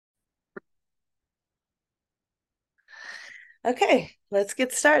Okay, let's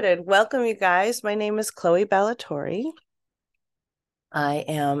get started. Welcome, you guys. My name is Chloe Ballatori. I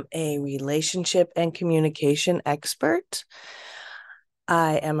am a relationship and communication expert.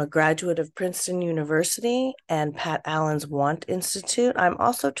 I am a graduate of Princeton University and Pat Allen's Want Institute. I'm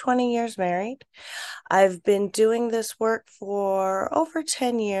also 20 years married. I've been doing this work for over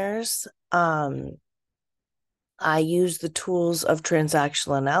 10 years. I use the tools of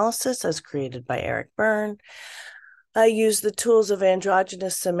transactional analysis as created by Eric Berne. I use the tools of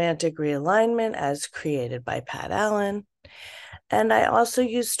androgynous semantic realignment as created by Pat Allen. And I also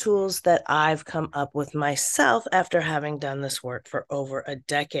use tools that I've come up with myself after having done this work for over a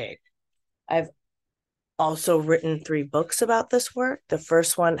decade. I've also written 3 books about this work. The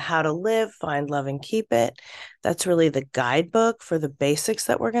first one, How to Live, Find, Love, and Keep It. That's really the guidebook for the basics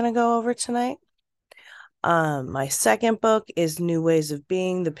that we're going to go over tonight. My second book is New Ways of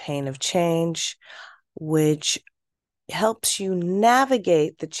Being, The Pain of Change, which helps you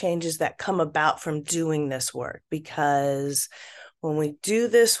navigate the changes that come about from doing this work. Because when we do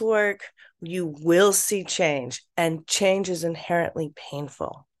this work, you will see change, and change is inherently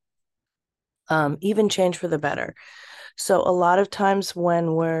painful, even change for the better. So, a lot of times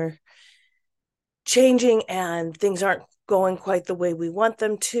when we're changing and things aren't going quite the way we want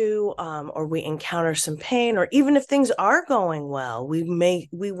them to, or we encounter some pain, or even if things are going well, we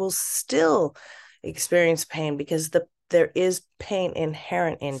will still experience pain because there is pain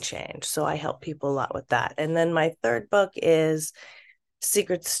inherent in change. So I help people a lot with that. And then my third book is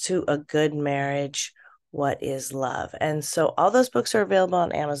Secrets to a Good Marriage. What is Love? And so all those books are available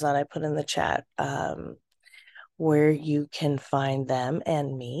on Amazon. I put in the chat where you can find them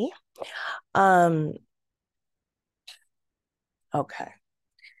and me. Um, okay.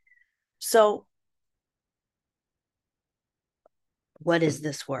 So what is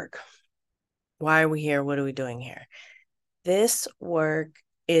this work? Why are we here? What are we doing here? This work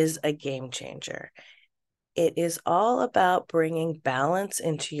is a game changer. It is all about bringing balance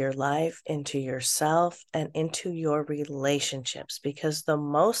into your life, into yourself, and into your relationships, because the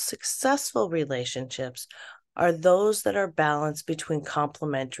most successful relationships are those that are balanced between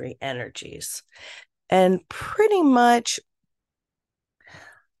complementary energies. And pretty much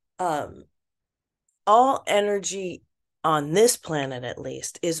all energy on this planet, at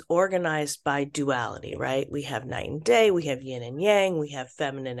least, is organized by duality, right? We have night and day, we have yin and yang, we have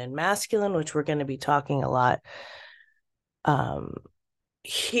feminine and masculine, which we're going to be talking a lot um,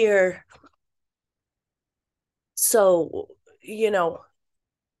 here. So, you know,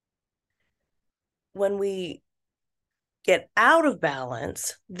 when we get out of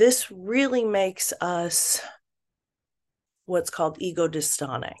balance, this really makes us what's called ego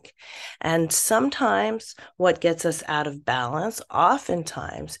dystonic. And sometimes what gets us out of balance,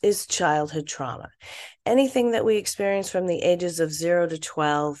 oftentimes, is childhood trauma. Anything that we experience from the ages of 0 to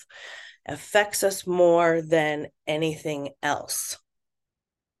 12 affects us more than anything else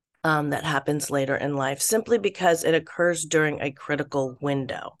that happens later in life, simply because it occurs during a critical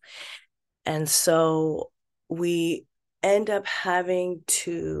window. And so we end up having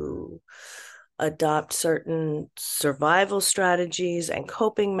to adopt certain survival strategies and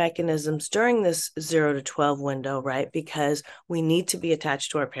coping mechanisms during this 0 to 12 window, right? Because we need to be attached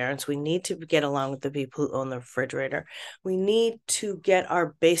to our parents. We need to get along with the people who own the refrigerator. We need to get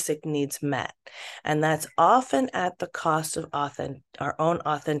our basic needs met. And that's often at the cost of our own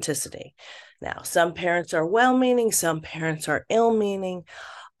authenticity. Now, some parents are well meaning, some parents are ill meaning.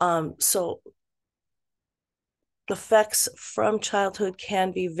 So effects from childhood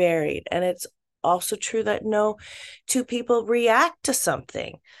can be varied. And it's also true that no two people react to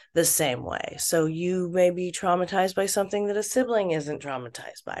something the same way. So you may be traumatized by something that a sibling isn't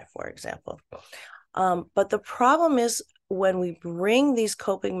traumatized by, for example. But the problem is when we bring these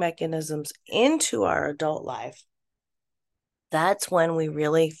coping mechanisms into our adult life, that's when we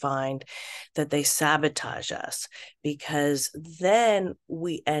really find that they sabotage us, because then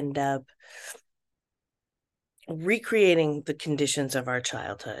we end up recreating the conditions of our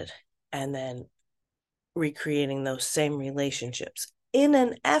childhood and then recreating those same relationships in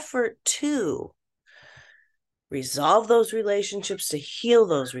an effort to resolve those relationships, to heal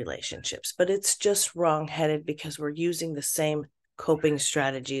those relationships. But it's just wrongheaded because we're using the same coping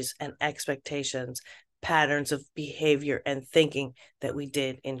strategies and expectations, patterns of behavior and thinking that we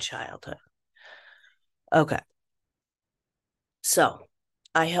did in childhood. Okay. So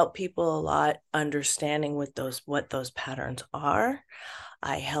I help people a lot understanding what those patterns are.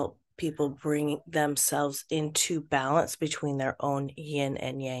 I help people bring themselves into balance between their own yin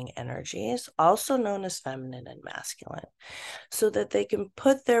and yang energies, also known as feminine and masculine, so that they can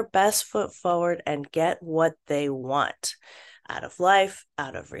put their best foot forward and get what they want. out of life,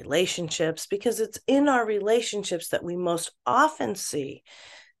 out of relationships, because it's in our relationships that we most often see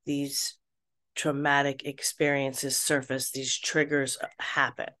these traumatic experiences surface, these triggers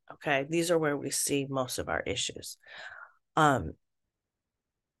happen. Okay. These are where we see most of our issues.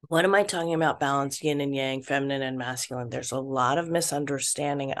 What am I talking about? Balance, yin and yang, feminine and masculine. There's a lot of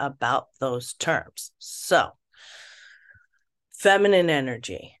misunderstanding about those terms. So, feminine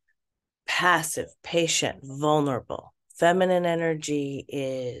energy, passive, patient, vulnerable. Feminine energy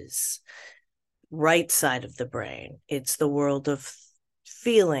is right side of the brain. It's the world of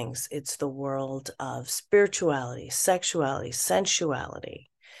feelings. It's the world of spirituality, sexuality, sensuality.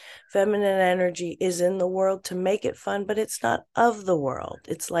 Feminine energy is in the world to make it fun, but it's not of the world.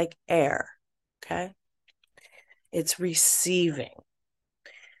 It's like air, okay? It's receiving.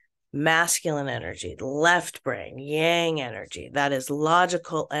 Masculine energy, left brain, yang energy, that is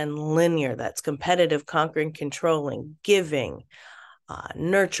logical and linear. That's competitive, conquering, controlling, giving,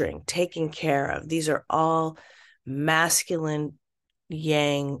 nurturing, taking care of. These are all masculine,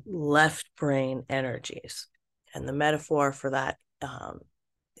 yang, left brain energies. And the metaphor for that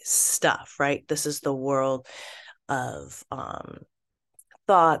stuff, right? This is the world of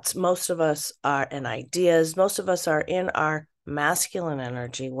thoughts. Most of us are in ideas. Most of us are in our masculine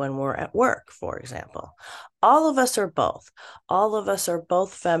energy when we're at work, for example. All of us are both. All of us are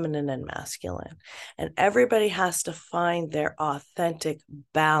both feminine and masculine. And everybody has to find their authentic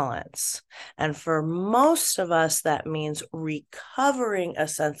balance. And for most of us, that means recovering a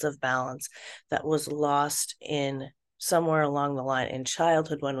sense of balance that was lost in somewhere along the line in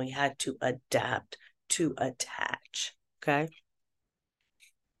childhood when we had to adapt to attach. Okay.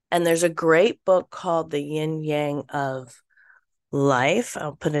 And there's a great book called The Yin Yang of Life.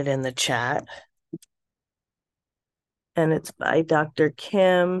 I'll put it in the chat. And it's by Dr.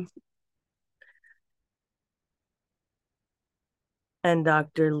 Kim and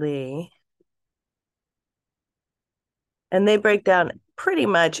Dr. Lee. And they break down pretty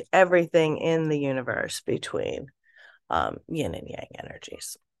much everything in the universe between yin and yang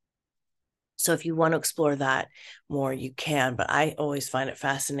energies. So if you want to explore that more, you can. But I always find it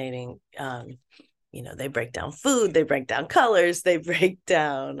fascinating. They break down food, they break down colors, they break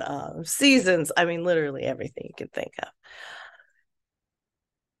down seasons. I mean, literally everything you can think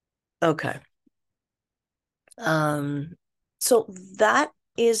of. Okay. So that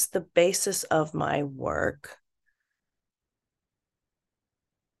is the basis of my work.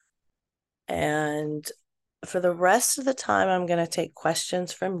 And for the rest of the time, I'm going to take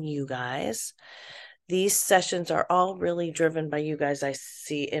questions from you guys. These sessions are all really driven by you guys. I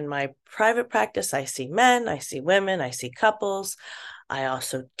see in my private practice, I see men, I see women, I see couples. I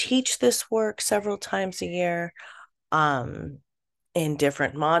also teach this work several times a year in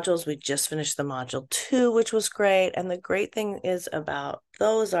different modules. We just finished the module 2, which was great. And the great thing is about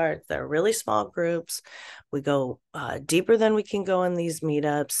those are they're really small groups. We go deeper than we can go in these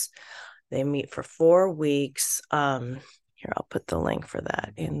meetups. They meet for 4 weeks. Here, I'll put the link for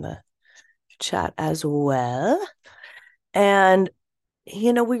that in the chat as well. And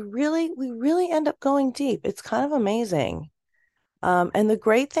we really end up going deep. It's kind of amazing. And the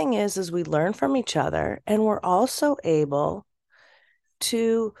great thing is we learn from each other, and we're also able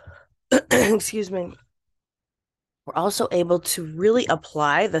to excuse me, we're also able to really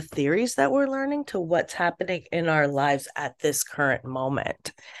apply the theories that we're learning to what's happening in our lives at this current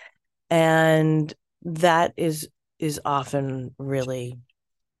moment. And that is often really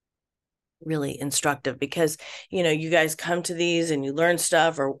instructive because you guys come to these and you learn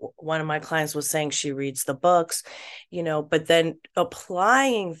stuff, or one of my clients was saying she reads the books, but then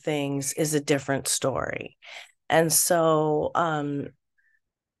applying things is a different story. And so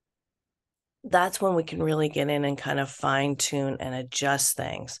that's when we can really get in and kind of fine tune and adjust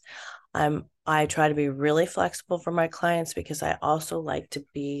things. I try to be really flexible for my clients because I also like to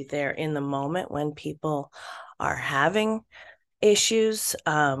be there in the moment when people are having issues.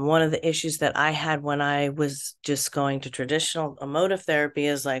 One of the issues that I had when I was just going to traditional emotive therapy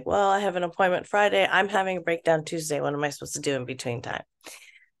is like, well, I have an appointment Friday. I'm having a breakdown Tuesday. What am I supposed to do in between time?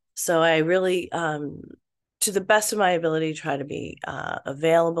 So I really, to the best of my ability, try to be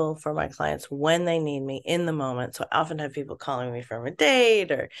available for my clients when they need me in the moment. So I often have people calling me from a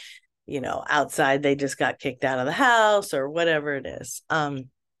date or, outside they just got kicked out of the house or whatever it is.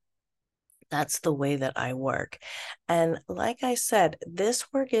 That's the way that I work. And like I said,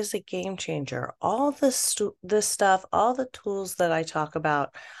 this work is a game changer. All this stuff, all the tools that I talk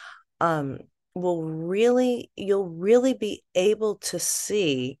about, you'll really be able to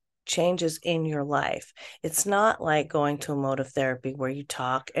see changes in your life. It's not like going to emotive therapy where you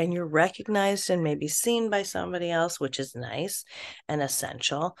talk and you're recognized and maybe seen by somebody else, which is nice and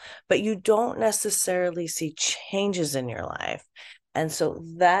essential, but you don't necessarily see changes in your life. And so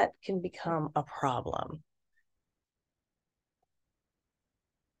that can become a problem.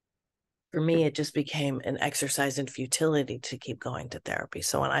 For me, it just became an exercise in futility to keep going to therapy.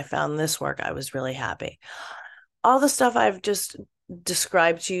 So when I found this work, I was really happy. All the stuff I've just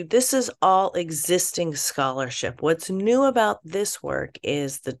described to you, this is all existing scholarship. What's new about this work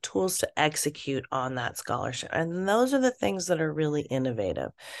is the tools to execute on that scholarship. And those are the things that are really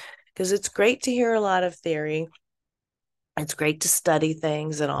innovative, because it's great to hear a lot of theory. It's great to study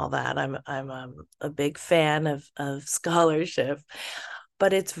things and all that. I'm a big fan of scholarship,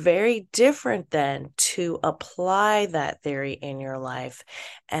 but it's very different then to apply that theory in your life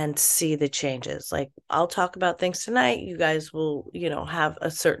and see the changes. Like, I'll talk about things tonight, you guys will, have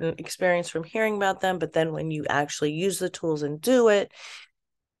a certain experience from hearing about them, but then when you actually use the tools and do it,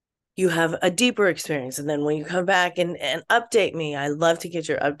 you have a deeper experience. And then when you come back and update me, I love to get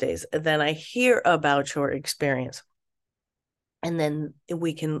your updates. And then I hear about your experience. And then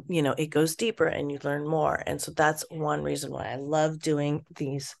we can, it goes deeper and you learn more. And so that's one reason why I love doing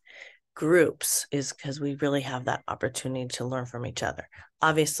these groups, is because we really have that opportunity to learn from each other.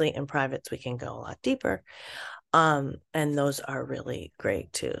 Obviously, in privates, we can go a lot deeper. And those are really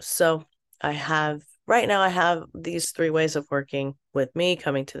great too. So right now I have these 3 ways of working with me: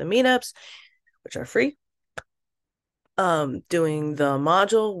 coming to the meetups, which are free, doing the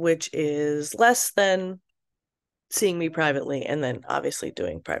module, which is less than seeing me privately, and then obviously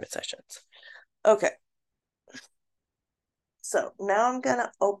doing private sessions. Okay. So now I'm going to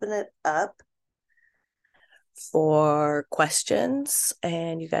open it up for questions,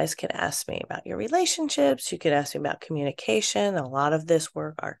 and you guys can ask me about your relationships. You could ask me about communication. A lot of this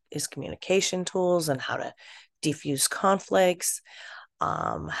work is communication tools and how to diffuse conflicts,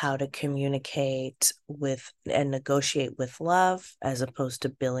 how to communicate with and negotiate with love as opposed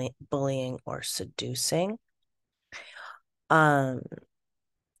to bullying or seducing. So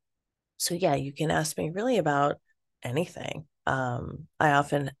yeah, you can ask me really about anything. I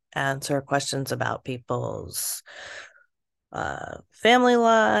often answer questions about people's family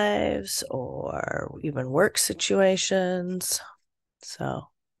lives or even work situations. So,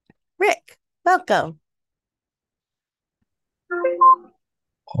 Rick, welcome.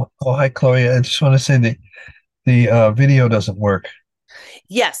 Oh, hi, Chloe. I just want to say the video doesn't work.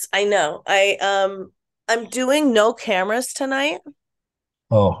 Yes, I know. I'm doing no cameras tonight.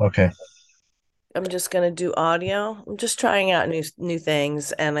 Oh, okay. I'm just gonna do audio. I'm just trying out new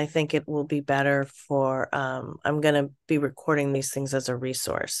things, and I think it will be better for I'm gonna be recording these things as a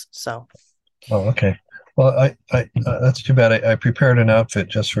resource. So Oh, okay. Well, I that's too bad. I prepared an outfit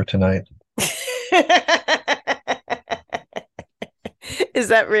just for tonight. Is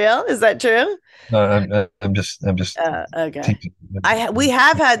that real? Is that true? No, I'm just Okay. teasing. We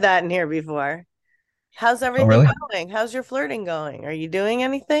have had that in here before. How's Oh, everything really? going? How's your flirting going? Are you doing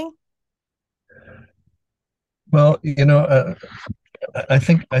anything? Well, I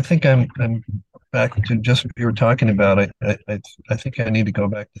think I'm back to just what you were talking about. I think I need to go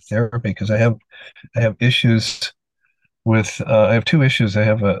back to therapy because I have issues with I have 2 issues. I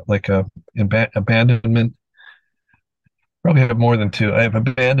have a abandonment. Probably have more than two. I have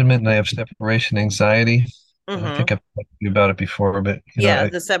abandonment and I have separation anxiety. I think Mm-hmm. I've talked to you about it before, but Yeah,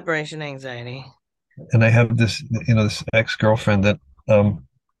 the separation anxiety. I have this ex-girlfriend that um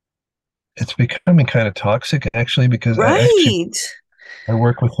it's becoming kind of toxic actually because Right. I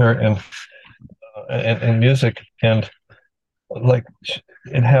work with her and music and like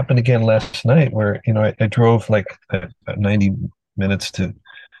it happened again last night where I drove like 90 minutes to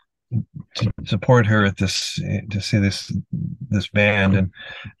support her at this to see this band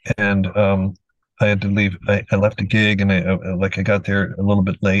and I had to leave. I left a gig and I got there a little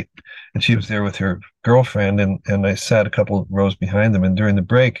bit late, and she was there with her girlfriend, and I sat a couple of rows behind them. And during the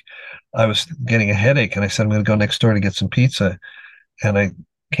break, I was getting a headache, and I said I'm going to go next door to get some pizza, and I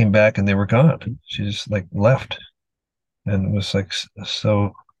came back and they were gone. She just like left, and it was like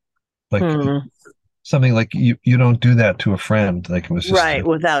so like Hmm. something like you don't do that to a friend. Like it was just Right,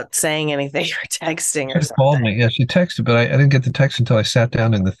 without saying anything or texting or she called something. me. Yeah, she texted, but I didn't get the text until I sat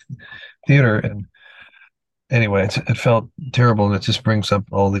down in the theater and anyway, it felt terrible, and it just brings up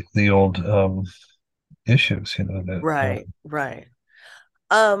all the old issues, that Right, right.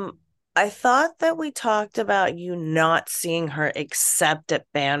 Um, I thought that we talked about you not seeing her except at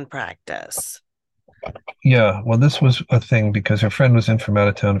band practice. yeah. Well, this was a thing because her friend was in from out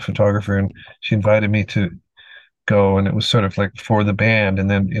of town, a photographer, and she invited me go, and it was sort of like for the band. And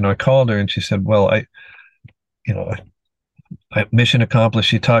then, I called her and she said, well, you know, mission accomplished.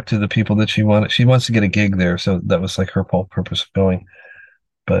 She talked to the people that she wanted. She wants to get a gig there. So that was like her whole purpose of going.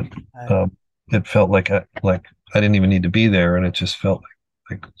 But Okay. um, it felt like I didn't even need to be there. And it just felt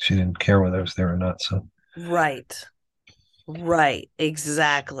like she didn't care whether I was there or not. So Right. Right,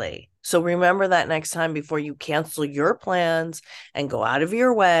 exactly. So remember that next time before you cancel your plans and go out of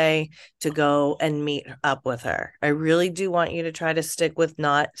your way to go and meet up with her. I really do want you to try to stick with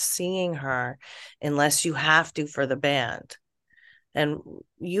not seeing her unless you have to for the band. And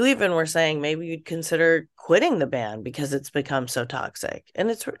you even were saying maybe you'd consider quitting the band because it's become so toxic. And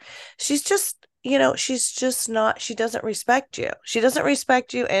she's just, she's just not, she doesn't respect you. She doesn't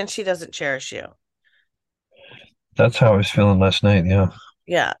respect you and she doesn't cherish you. that's how I was feeling last night. Yeah.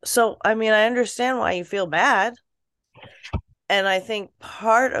 Yeah. So, I mean, I understand why you feel bad. And I think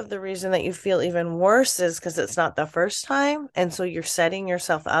part of the reason that you feel even worse is because it's not the first time. And so you're setting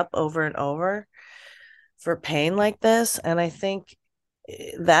yourself up over and over for pain like this. And I think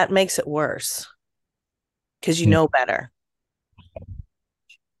that makes it worse because you Yeah. know better.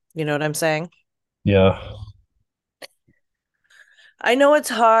 You know what I'm saying? Yeah. I know it's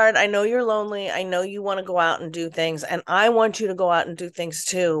hard. I know you're lonely. I know you want to go out and do things. And I want you to go out and do things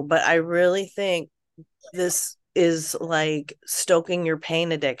too. But I really think this is like stoking your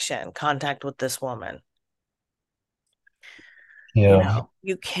pain addiction, contact with this woman. Yeah.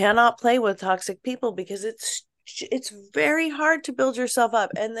 You cannot play with toxic people because it's very hard to build yourself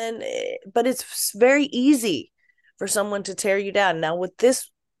up and then but it's very easy for someone to tear you down. Now with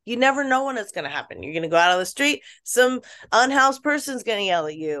this, you never know when it's going to happen. You're going to go out on the street, some unhoused person's going to yell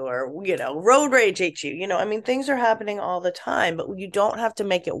at you, or road rage at you. I mean, things are happening all the time, but you don't have to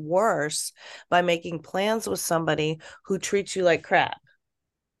make it worse by making plans with somebody who treats you like crap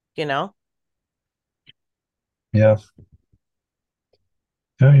you know Yeah.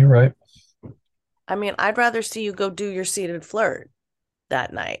 Yeah. You're right. I mean, I'd rather see you go do your seated flirt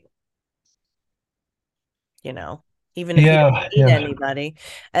that night, you know, even if you don't Yeah. meet Yeah. anybody,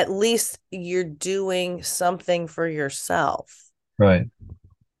 at least you're doing something for yourself. Right.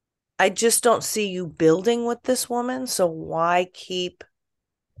 I just don't see you building with this woman. So why keep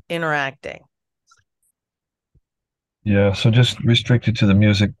interacting? Yeah. So just restricted to the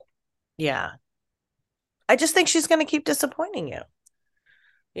music. Yeah. I just think she's going to keep disappointing you,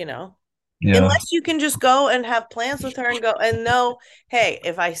 you know, Yeah. unless you can just go and have plans with her and go and know, hey,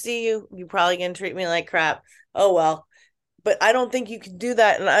 if I see you, you're probably going to treat me like crap. Oh, well, but I don't think you can do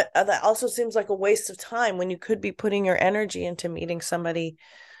that. And that also seems like a waste of time when you could be putting your energy into meeting somebody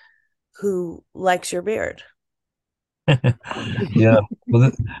who likes your beard. Yeah.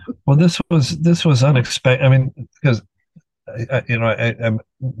 Well, this was unexpected. I mean, because I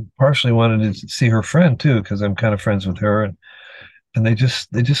partially wanted to see her friend too, because I'm kind of friends with her, and they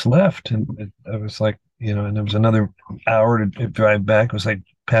just left, and I was like, and there was another hour to drive back. It was like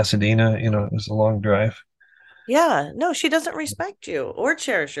Pasadena, it was a long drive. Yeah, no, she doesn't respect you or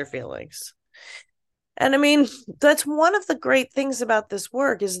cherish your feelings. And I mean, that's one of the great things about this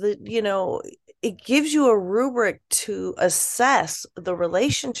work is that, it gives you a rubric to assess the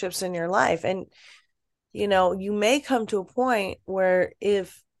relationships in your life. And, you may come to a point where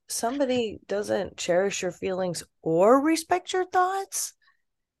if somebody doesn't cherish your feelings or respect your thoughts,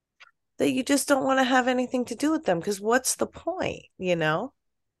 that you just don't want to have anything to do with them because what's the point? Yeah.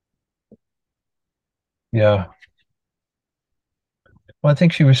 Well, I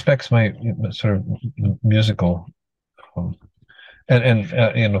think she respects my sort of musical um,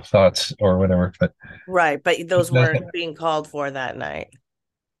 and thoughts or whatever, but Right, but she those doesn't. weren't being called for that night.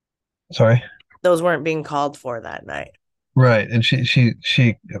 Sorry. Those weren't being called for that night. Right, and she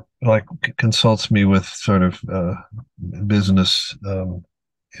like consults me with sort of business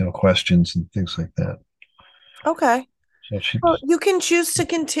questions and things like that. Okay. So she, Well, you can choose to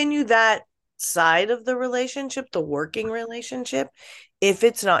continue that side of the relationship, the working relationship, if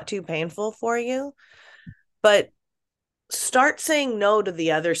it's not too painful for you. But start saying no to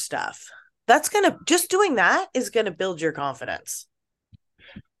the other stuff. Just doing that is going to build your confidence.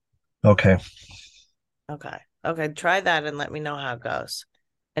 okay, Okay. Okay. Try that and let me know how it goes.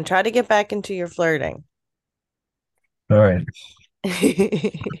 And try to get back into your flirting. all right,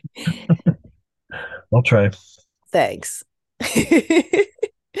 I'll try. Thanks.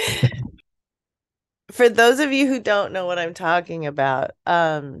 For those of you who don't know what I'm talking about, what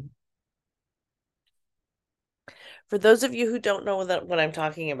I'm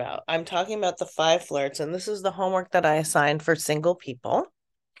talking about, I'm talking about the five flirts, and this is the homework that I assigned for single people.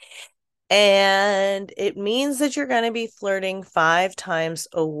 And it means that you're going to be flirting 5 times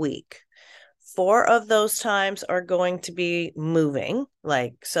a week 4 of those times are going to be moving.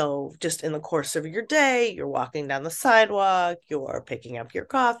 Like, so just in the course of your day, you're walking down the sidewalk, you're picking up your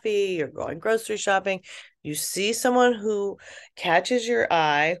coffee, you're going grocery shopping. You see someone who catches your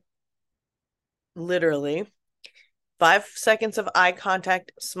eye, literally 5 seconds of eye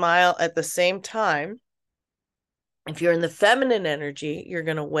contact, smile at the same time. If you're in the feminine energy, you're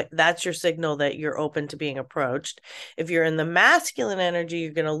going to wait. That's your signal that you're open to being approached. If you're in the masculine energy,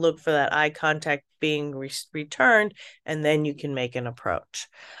 you're going to look for that eye contact being returned, and then you can make an approach.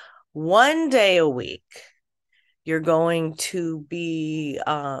 1 day a week, you're going to be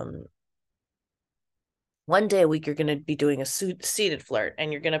 1 day a week, you're going to be doing a seated flirt,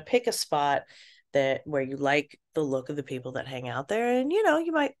 and you're going to pick a spot that where you like the look of the people that hang out there. And,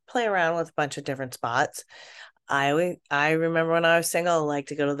 you might play around with a bunch of different spots. I remember when I was single, I liked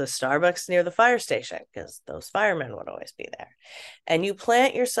to go to the Starbucks near the fire station because those firemen would always be there. And you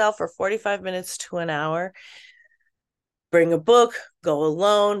plant yourself for 45 minutes to an hour. Bring a book, go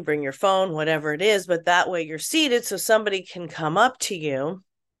alone, bring your phone, whatever it is. But that way you're seated so somebody can come up to you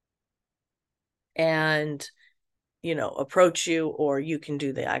and, approach you, or you can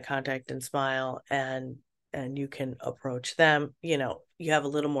do the eye contact and smile, and you can approach them. You have a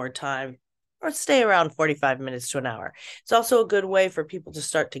little more time, or stay around 45 minutes to an hour. It's also a good way for people to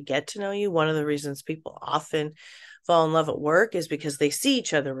start to get to know you. One of the reasons people often fall in love at work is because they see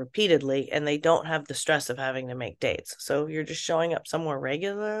each other repeatedly and they don't have the stress of having to make dates. So you're just showing up somewhere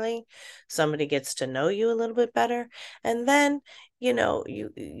regularly, somebody gets to know you a little bit better, and then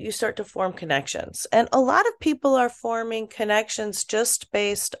you start to form connections. And a lot of people are forming connections just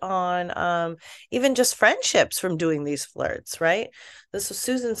based on even just friendships from doing these flirts, right? This was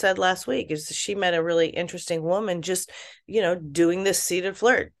Susan said last week, is she met a really interesting woman just doing this seated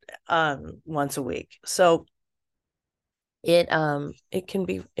flirt once a week. So it can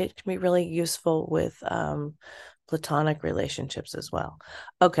be really useful with platonic relationships as well.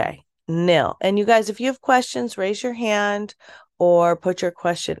 Okay, Nil. And you guys, if you have questions, raise your hand or put your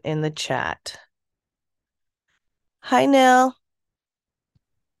question in the chat. Hi, Nil.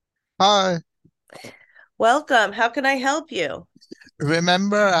 Hi, Welcome. How can I help you?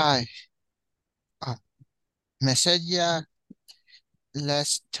 remember I uh, messaged you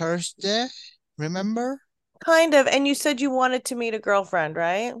last Thursday? Remember? Kind of. And you said you wanted to meet a girlfriend,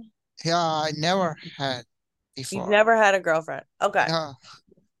 right? Yeah, I never had You've before. never had a girlfriend. Okay. Yeah,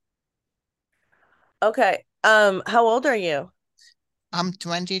 Okay. How old are you? I'm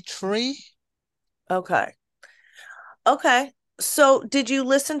 23. Okay. Okay. So, did you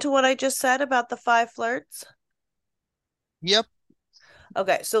listen to what I just said about the 5 flirts? Yep.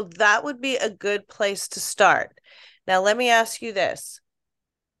 Okay, so that would be a good place to start. Now, let me ask you this.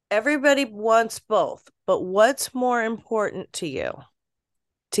 Everybody wants both, but what's more important to you?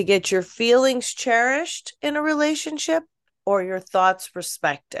 To get your feelings cherished in a relationship, or your thoughts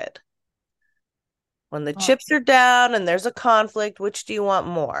respected? When the Uh, chips are down and there's a conflict, which do you want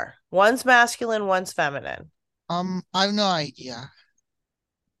more? One's masculine, one's feminine. I have no idea.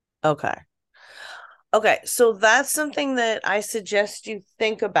 Okay. Okay, so that's something that I suggest you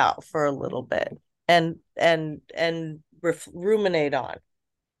think about for a little bit and ruminate on.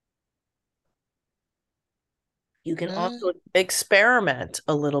 You can Okay. also experiment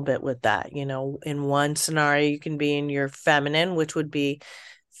a little bit with that. In one scenario, you can be in your feminine, which would be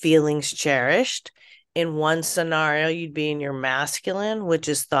feelings cherished. In one scenario, you'd be in your masculine, which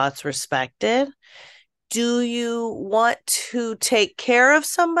is thoughts respected. Do you want to take care of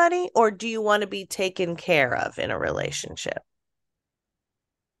somebody, or do you want to be taken care of in a relationship?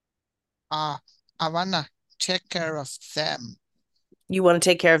 Uh, I wanna take care of them. You want to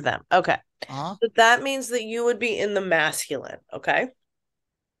take care of them. Okay. Huh? So that means that you would be in the masculine. Okay.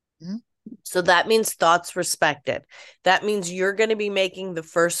 Hmm? So that means thoughts respected. That means you're going to be making the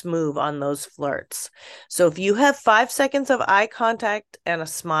first move on those flirts. So if you have 5 seconds of eye contact and a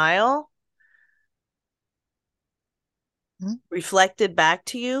smile Hmm? reflected back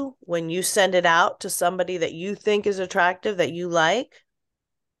to you when you send it out to somebody that you think is attractive, that you like,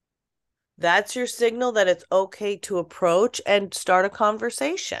 that's your signal that it's okay to approach and start a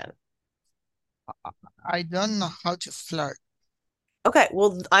conversation. I don't know how to flirt. Okay,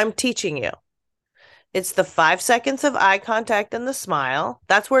 well, I'm teaching you. It's the 5 seconds of eye contact and the smile.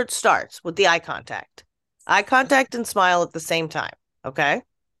 That's where it starts, with the eye contact. Eye contact and smile at the same time. Okay.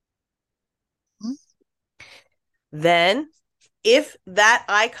 Hmm? Then, if that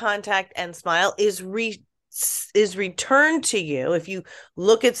eye contact and smile is returned to you, if you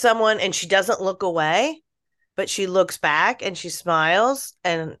look at someone and she doesn't look away, but she looks back and she smiles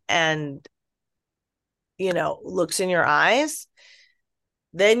and looks in your eyes,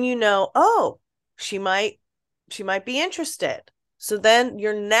 then oh, she might be interested. So then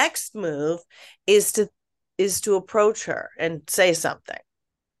your next move is to approach her and say something.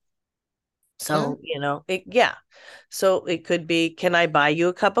 Okay. So, yeah. So it could be, can I buy you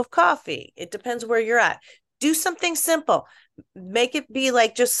a cup of coffee? It depends where you're at. Do something simple. Make it be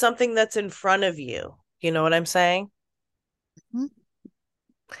like just something that's in front of you. You know what I'm saying? Mhm.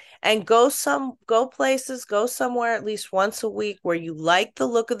 And go places, go somewhere at least once a week where you like the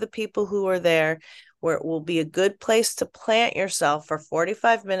look of the people who are there, where it will be a good place to plant yourself for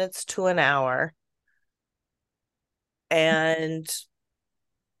 45 minutes to an hour. And,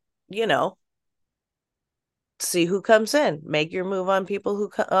 you know, see who comes in. Make your move on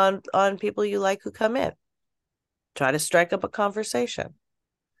people on people you like who come in. Try to strike up a conversation.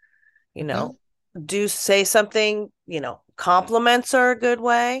 You Okay. know, do say something, compliments are a good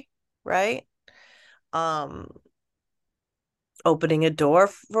way, right? Um Opening a door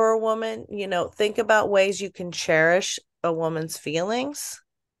for a woman, think about ways you can cherish a woman's feelings.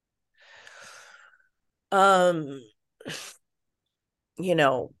 Um you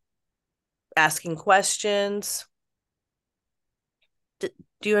know, asking questions.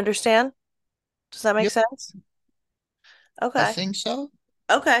 Do you understand? Does that make Yep. sense? I Okay. think so.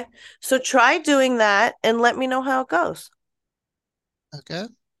 Okay. So try doing that and let me know how it goes. Okay.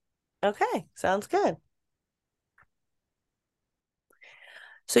 Okay. Sounds good.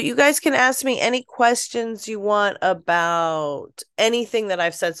 So you guys can ask me any questions you want about anything that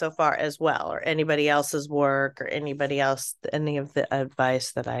I've said so far as well, or anybody else's work, or anybody else, any of the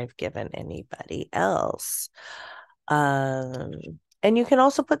advice that I've given anybody else. Um, and you can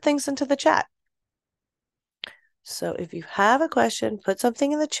also put things into the chat. So if you have a question, put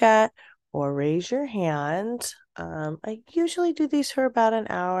something in the chat or raise your hand. I usually do these for about an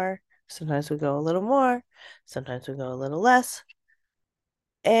hour. Sometimes we go a little more, sometimes we go a little less.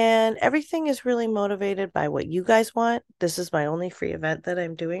 And everything is really motivated by what you guys want. This is my only free event that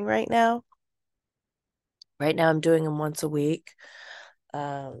I'm doing right now. Right now, I'm doing them once a week.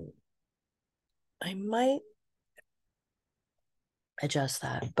 I might adjust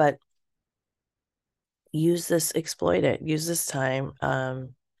that, but exploit it, use this time.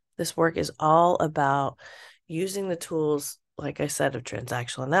 This work is all about using the tools, like I said, of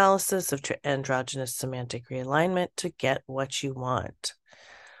transactional analysis, of androgynous semantic realignment to get what you want.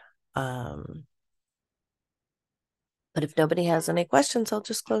 Um, but if nobody has any questions, I'll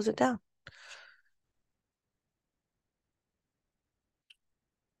just close it down.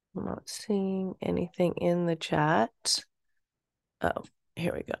 I'm not seeing anything in the chat. Oh,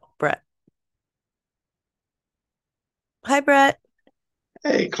 here we go. Brett. Hi, Brett.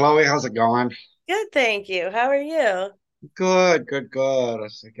 Hey, Chloe, how's it going? Good, thank you. How are you? Good, good, good.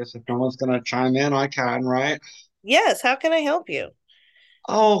 I guess if no one's gonna chime in, I can, right? Yes, how can I help you?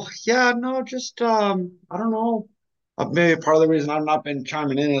 Oh, yeah, no, just I don't know. Maybe part of the reason I've not been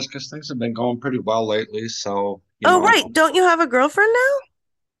chiming in is because things have been going pretty well lately. So, Oh, right. Don't you have a girlfriend now?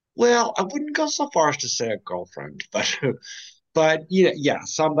 well, I wouldn't go so far as to say a girlfriend, but yeah, yeah,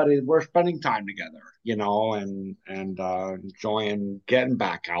 somebody we're spending time together, and enjoying getting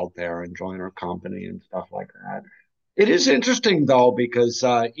back out there, enjoying her company and stuff like that. It is interesting though, because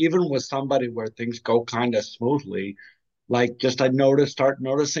even with somebody where things go kind of smoothly, like just start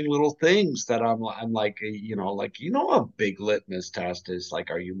noticing little things that I'm like, a big litmus test is like,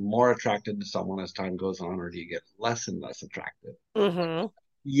 are you more attracted to someone as time goes on, or do you get less and less attracted? Mm-hmm.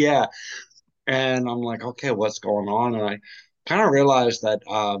 Yeah, and I'm like, okay, what's going on? And I kind of realized that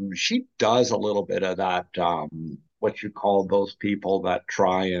she does a little bit of that, what you call those people that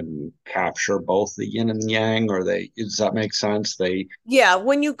try and capture both the yin and yang, or does that make sense? Yeah,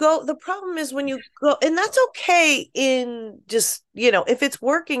 when you go, the problem is when you go, and that's okay in just, if it's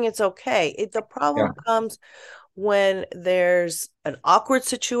working, it's okay. The Yeah, problem comes when there's an awkward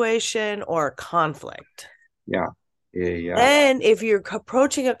situation or a conflict. yeah, yeah, yeah, Then, if you're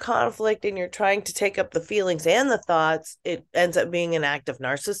approaching a conflict and you're trying to take up the feelings and the thoughts, it ends up being an act of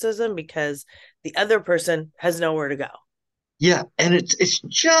narcissism because the other person has nowhere to go. yeah. And it's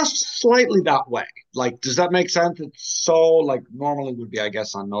just slightly that way. Like, does that make sense? It's so like normally would be, I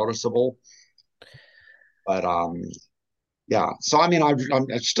guess, unnoticeable, but yeah. So I mean, I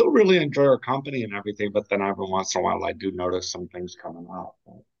still really enjoy her company and everything, but then every once in a while, I do notice some things coming up.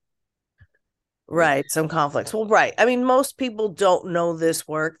 Right, some conflicts. Well, right. I mean, most people don't know this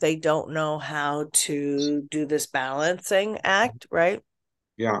work. They don't know how to do this balancing act, right?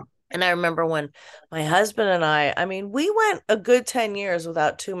 Yeah, And I remember when my husband and I mean, we went a good 10 years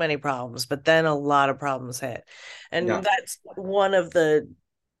without too many problems, but then a lot of problems hit. yeah, And that's one of the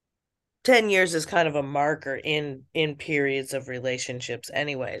 10 years is kind of a marker in periods of relationships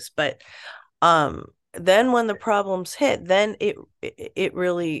anyways. But Then when the problems hit, then it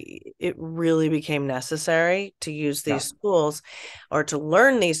really became necessary to use Yeah. these tools or to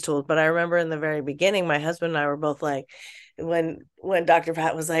learn these tools. But I remember in the very beginning, my husband and I were both like, when Dr.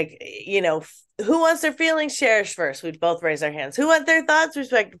 Pat was like, who wants their feelings cherished first? We'd both raise our hands. Who want their thoughts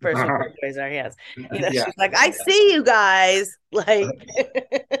respected first? We'd both raise our hands. Yeah. She's like, I see you guys. Like,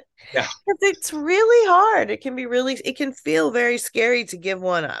 Yeah. it's really hard. It can feel very scary to give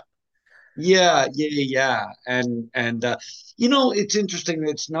one up. Yeah. And it's interesting.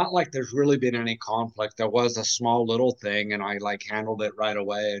 It's not like there's really been any conflict. There was a small little thing, and I like handled it right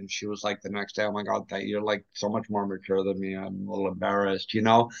away. And she was like the next day, "Oh my God, that you're like so much more mature than me. I'm a little embarrassed."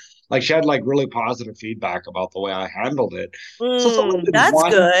 Like she had like really positive feedback about the way I handled it. So it's only been That's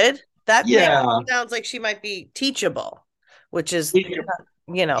one. good. Yeah. Sounds like she might be teachable, which is, the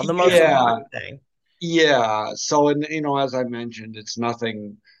most Yeah. important thing. Yeah. So, and as I mentioned, it's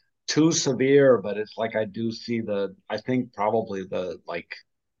nothing too severe, but it's like I do see I think probably like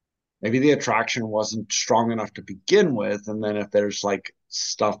maybe the attraction wasn't strong enough to begin with. And then if there's like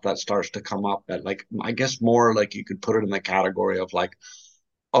stuff that starts to come up that like, I guess more like you could put it in the category of like,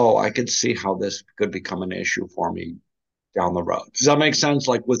 oh, I could see how this could become an issue for me down the road. Does that make sense?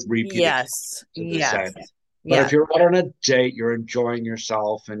 Like with repeated Yes. to the same. Yes. But if Yes. you're out on a date, you're enjoying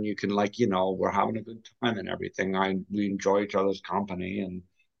yourself and you can like, we're having a good time and everything. We enjoy each other's company and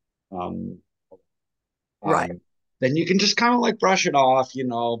um Right. then you can just kind of like brush it off,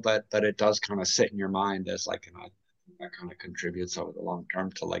 but it does kind of sit in your mind as like that kind of contributes over the long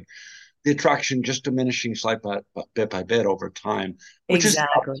term to like the attraction just diminishing bit by bit over time, which is the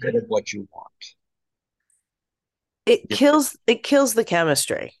opposite Exactly. of what you want. It Yeah. kills the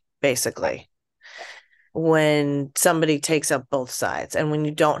chemistry, basically, when somebody takes up both sides. And when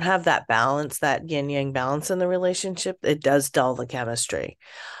you don't have that balance, that yin yang balance in the relationship, it does dull the chemistry.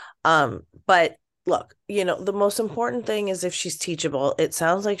 But look, the most important thing is if she's teachable. It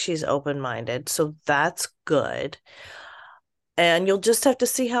sounds like she's open-minded, so that's good. And you'll just have to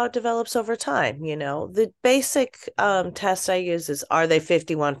see how it develops over time. The basic test I use is, are they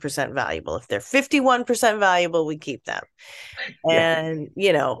 51% valuable? If they're 51% valuable, we keep them. Yeah. And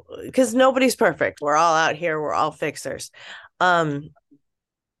because nobody's perfect, we're all out here, we're all fixers. And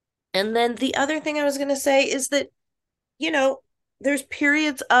then the other thing I was going to say is that you know there's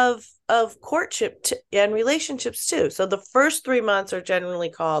periods of courtship and relationships too. So the first 3 months are generally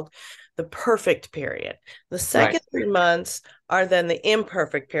called the perfect period. The Right. second 3 months are then the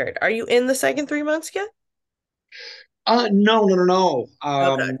imperfect period. Are you in the second 3 months yet? No, no, no, no.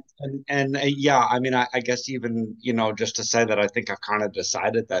 Okay. And yeah, I mean, I guess even, just to say that I think I've kind of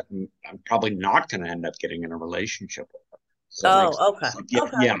decided that I'm probably not going to end up getting in a relationship with her. So it makes Oh, okay. sense. Like, yeah,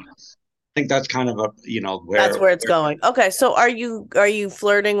 Okay. yeah. I think that's kind of That's where, where it's going. Okay. So are you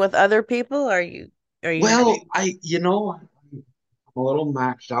flirting with other people? Are you well, I'm a little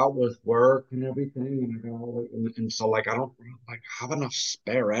maxed out with work and everything. And and so like, I don't like have enough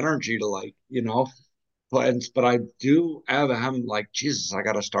spare energy to like, but I do I'm like, Jesus, I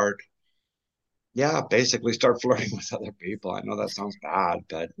got to start. Yeah, basically start flirting with other people. I know that sounds bad,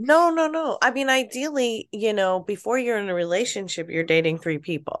 but No, no, no. I mean, ideally, before you're in a relationship, you're dating three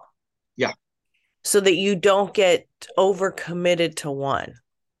people yeah, so that you don't get overcommitted to one,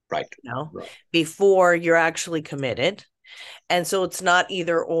 right, you know, right. before you're actually committed. And so it's not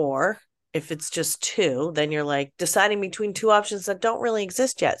either or. If it's just two, then you're like deciding between two options that don't really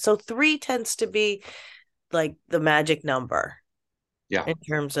exist yet. So three tends to be like the magic number Yeah, in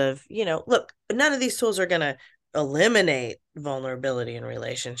terms of, look, none of these tools are going to eliminate vulnerability in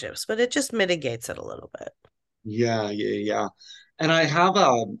relationships, but it just mitigates it a little bit. yeah. And I have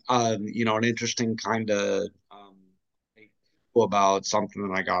an interesting kind of about something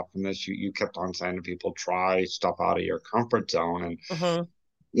that I got from this. You kept on saying to people, try stuff out of your comfort zone, and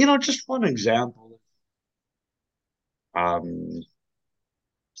Mm-hmm. just one example um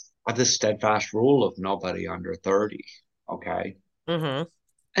of this steadfast rule of nobody under 30. Okay, Mm-hmm.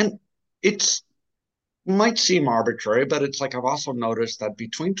 and it's might seem arbitrary, but it's like I've also noticed that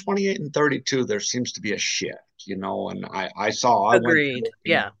between 28 and 32, there seems to be a shift, and I went through Agreed. it,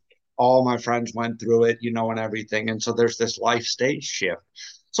 and Yeah. all my friends went through it, and everything. And so there's this life stage shift.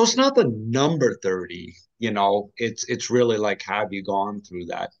 So it's not the number 30, it's really like, have you gone through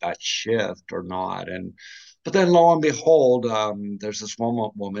that shift or not? And but then lo and behold, there's this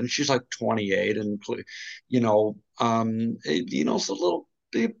woman, she's like 28, and it's a little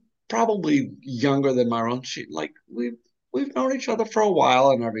bit probably younger than my own. She like we've known each other for a while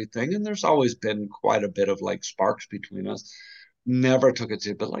and everything, and there's always been quite a bit of like sparks between us. Never took it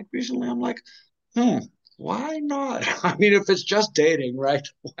to, but like recently, I'm like, hmm, why not? I mean, if it's just dating, right?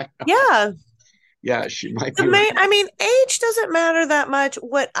 Why not? Yeah. Yeah, she might The be main, right. I mean, age doesn't matter that much.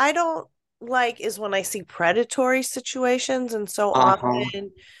 What I don't like is when I see predatory situations, and so Uh-huh.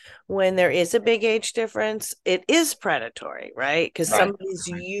 often when there is a big age difference, it is predatory, right? Because Right. somebody's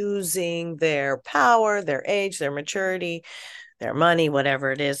using their power, their age, their maturity, their money,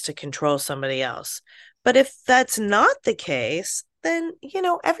 whatever it is, to control somebody else. But if that's not the case, then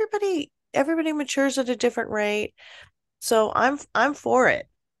everybody matures at a different rate. So I'm for it.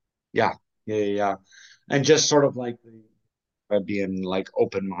 Yeah. Yeah. Yeah. And just sort of like being like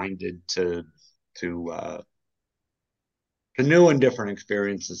open-minded to to new and different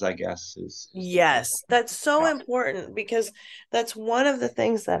experiences, I guess, is the best. Yes, that's so Yeah. important because that's one of the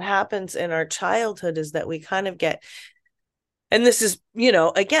things that happens in our childhood is that we kind of get, and this is,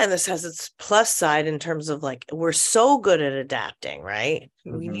 again, this has its plus side in terms of like we're so good at adapting, right?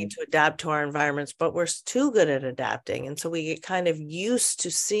 We Mm-hmm. need to adapt to our environments, but we're too good at adapting. And so we get kind of used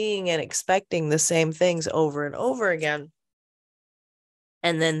to seeing and expecting the same things over and over again.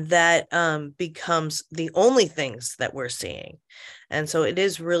 And then that becomes the only things that we're seeing. And so it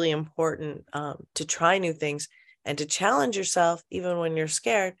is really important to try new things and to challenge yourself even when you're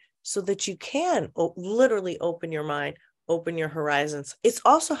scared so that you can literally open your mind, open your horizons. It's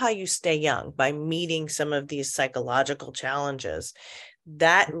also how you stay young, by meeting some of these psychological challenges.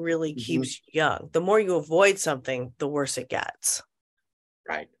 That really Mm-hmm. keeps you young. The more you avoid something, the worse it gets.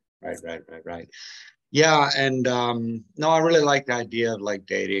 Right. Right. Right. Right. Right. Yeah, and no, I really like the idea of like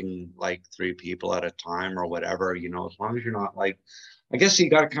dating like three people at a time or whatever, as long as you're not like, I guess you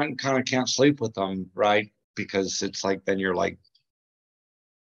got to kind of can't sleep with them, right? Because it's like then you're like,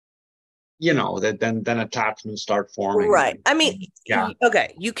 that then attachments start forming. Right. I mean, Yeah.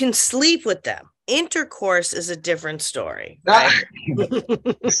 okay, you can sleep with them. Intercourse is a different story, right?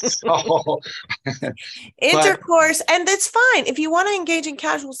 Ah, so, but Intercourse, and that's fine. If you want to engage in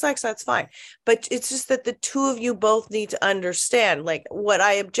casual sex, that's fine. But it's just that the two of you both need to understand. Like, what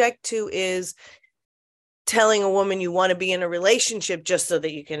I object to is telling a woman you want to be in a relationship just so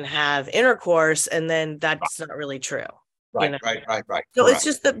that you can have intercourse, and then that's not really true. You right, know? right, right, right, So it's correct.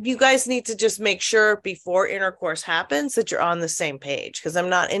 just that you guys need to just make sure before intercourse happens that you're on the same page, because I'm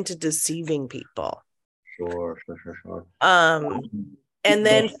not into deceiving people. Sure, sure, sure, sure. And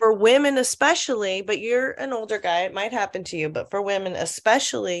then for women especially, but you're an older guy, it might happen to you, but for women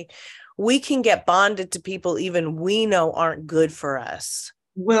especially, we can get bonded to people even we know aren't good for us.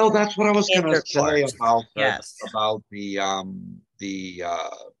 Well, that's what I was gonna say Intercourse. about Yes.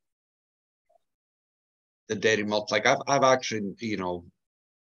 the dating multi. Like I've actually,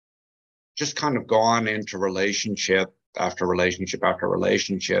 just kind of gone into relationship after relationship after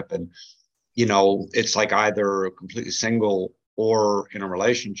relationship, and it's like either completely single or in a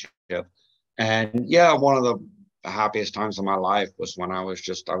relationship. And yeah, one of the happiest times of my life was when I was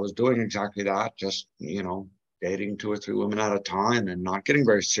doing exactly that, just dating two or three women at a time and not getting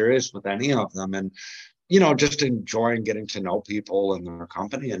very serious with any of them, and just enjoying getting to know people and their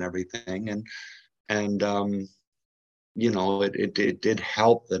company and everything. And it did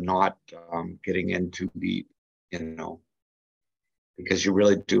help the not getting in too deep, you know, because you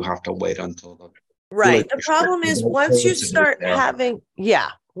really do have to wait until the Right. The problem is once you person is start there. having, yeah,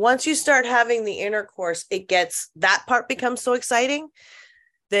 once you start having the intercourse, that part becomes so exciting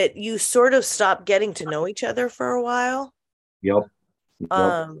that you sort of stop getting to know each other for a while. Yep.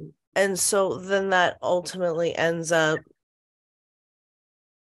 Yep. And so then that ultimately ends up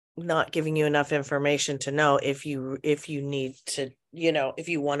not giving you enough information to know if you need to, if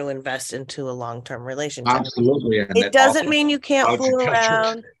you want to invest into a long-term relationship. Absolutely. And It it doesn't also mean you can't allows you fool to catch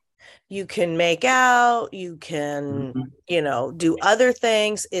around. You can make out, you can, Mhm. do other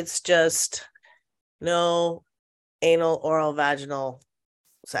things. It's just no anal, oral, vaginal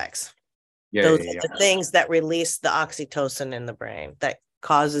sex. Yeah, Those yeah, are yeah. the things that release the oxytocin in the brain that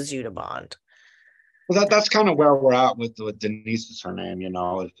causes you to bond. Well, that's kind of where we're at with Denise is her name,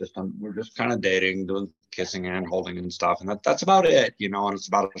 it's just we're just kind of dating, doing kissing and holding and stuff, and that's about it, and it's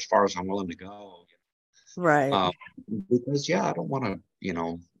about as far as I'm willing to go. Right. Um, because yeah, I don't want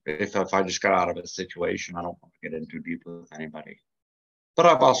to, if I just got out of a situation, I don't want to get in too deep with anybody. But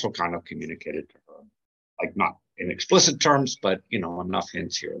I've also kind of communicated to her, like not in explicit terms, but enough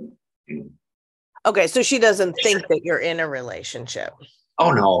hints here. Okay, so she doesn't think that you're in a relationship.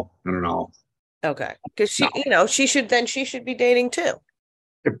 Oh no, no, no, no. Okay, because No. she should be dating too.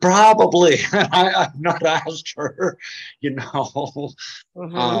 Probably. I've not asked her, you know.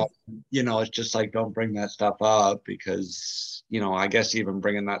 Mm-hmm. It's just like don't bring that stuff up because, I guess even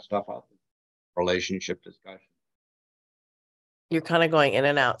bringing that stuff up, relationship discussion. You're kind of going in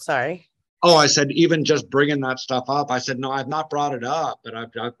and out. Sorry. Oh, I said, even just bringing that stuff up, I said, no, I've not brought it up, but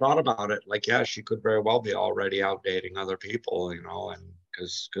I've thought about it. Like, yeah, she could very well be already out dating other people, and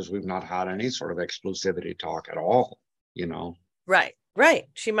because we've not had any sort of exclusivity talk at all, you know. Right.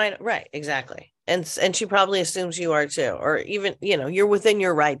 She might, right, exactly. And she probably assumes you are too, or even, you're within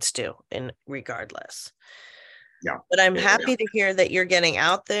your rights too, in regardless. Yeah. But I'm Yeah. happy to hear that you're getting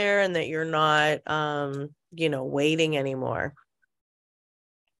out there and that you're not, waiting anymore.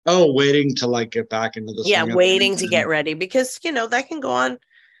 Oh, waiting to like get back into the Yeah, swing of waiting things. to get ready because, that can go on.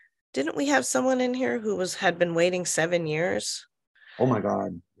 Didn't we have someone in here who had been waiting 7 years? Oh my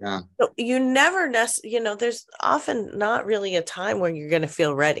God. Yeah. So you never there's often not really a time where you're going to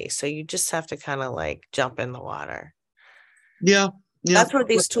feel ready. So you just have to kind of like jump in the water. Yeah. Yeah. That's where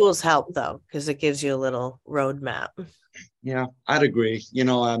these tools help though, because it gives you a little roadmap. Yeah, I'd agree. I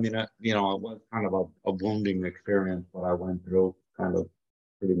mean, it was kind of a wounding experience what I went through, kind of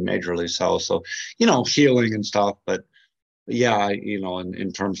pretty majorly so. So, healing and stuff. But yeah,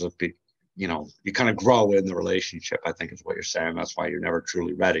 in terms of, you kind of grow in the relationship, I think is what you're saying. That's why you're never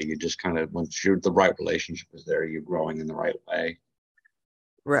truly ready. You just kind of, once the right relationship is there, you're growing in the right way.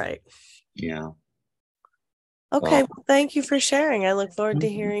 Right. Yeah. Okay. So, Well, thank you for sharing. I look forward to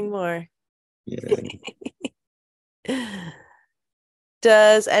hearing more. yeah.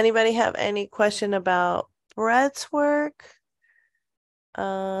 Does anybody have any question about Brett's work?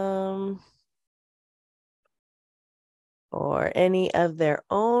 Or any of their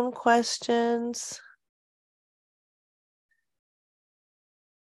own questions?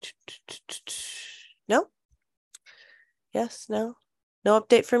 No? Yes, no? No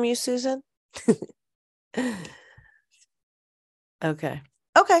update from you, Susan? Okay.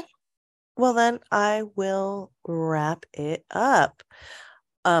 Well, then I will wrap it up.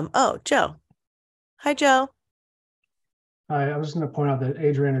 Oh, Joe. Hi, Joe. I was going to point out that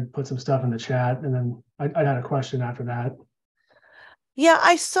Adrian had put some stuff in the chat, and then I had a question after that. Yeah,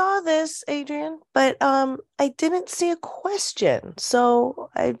 I saw this, Adrian, but I didn't see a question. So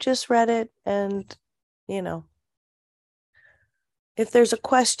I just read it and, if there's a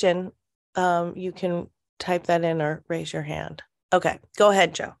question, you can type that in or raise your hand. Okay, go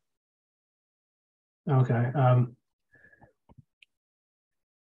ahead, Joe. Okay.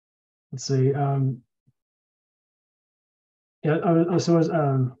 Let's see. Yeah, I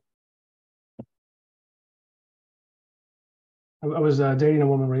was dating a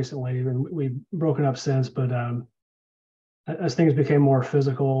woman recently, and we've broken up since. But as things became more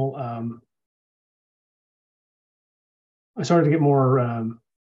physical, I started to get more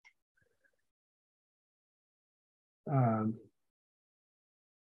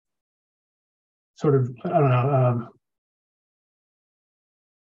sort of, I don't know.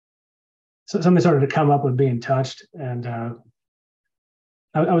 So something started to come up with being touched, and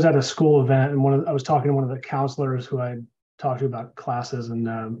I was at a school event, and I was talking to one of the counselors who I talked to about classes, and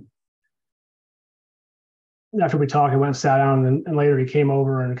after we talked, I went and sat down, and later he came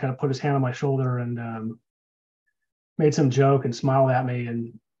over and kind of put his hand on my shoulder and made some joke and smiled at me,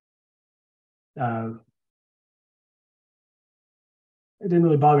 and it didn't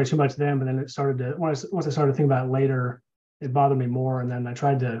really bother me too much then, but then it started to, once I started thinking about it later, it bothered me more, and then I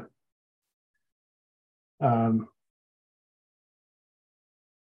tried to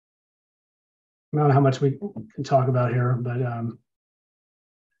I don't know how much we can talk about here, but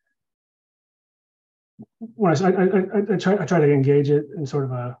when I try to engage it in sort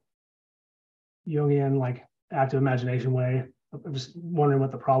of a Jungian, like, active imagination way. I'm just wondering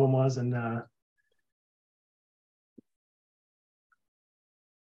what the problem was, and I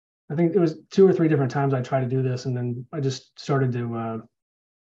think it was 2 or 3 different times I tried to do this, and then I just started to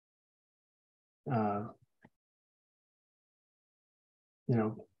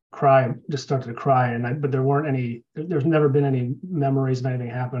cry. Just started to cry, but there weren't any. There's never been any memories of anything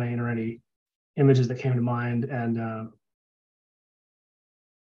happening or any images that came to mind. And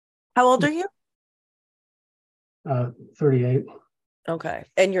how old are you? 38. Okay,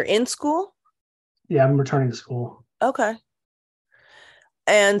 and you're in school? Yeah, I'm returning to school. Okay.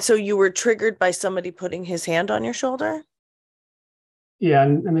 And so you were triggered by somebody putting his hand on your shoulder? Yeah,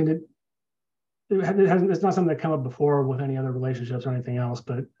 and I mean, it's not something that come up before with any other relationships or anything else,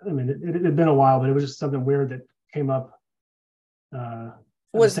 but I mean, it had been a while, but it was just something weird that came up.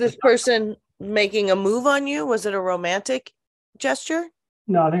 Was this person making a move on you? Was it a romantic gesture?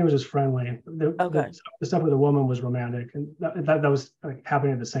 No, I think it was just friendly. Okay. The stuff with the woman was romantic, and that was like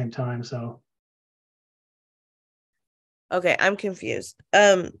happening at the same time. So. Okay, I'm confused.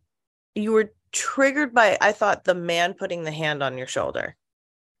 You were triggered by, I thought, the man putting the hand on your shoulder.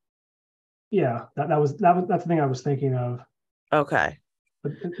 Yeah, that's the thing I was thinking of. Okay.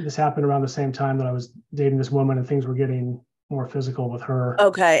 but this happened around the same time that I was dating this woman, and things were getting more physical with her.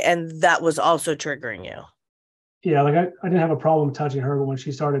 Okay. And that was also triggering you. Yeah, like I didn't have a problem touching her, but when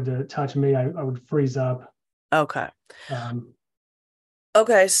she started to touch me, I would freeze up. Okay. Um,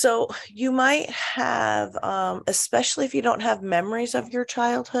 Okay, so you might have, especially if you don't have memories of your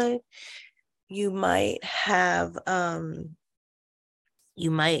childhood, you might have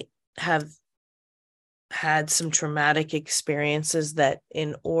had some traumatic experiences that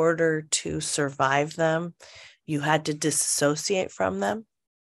in order to survive them, you had to disassociate from them.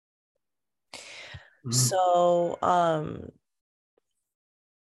 So,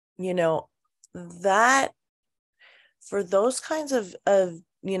 that for those kinds of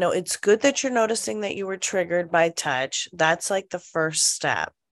it's good that you're noticing that you were triggered by touch. That's like the first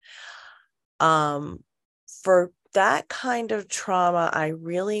step. For that kind of trauma, I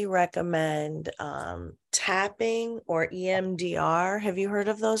really recommend tapping or EMDR. Have you heard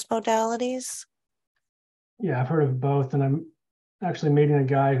of those modalities? Yeah, I've heard of both, and I'm actually meeting a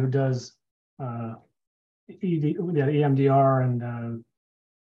guy who does EMDR and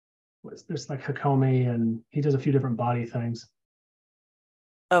there's like Hakomi, and he does a few different body things.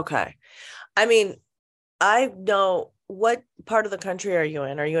 Okay. I mean, I know, what part of the country are you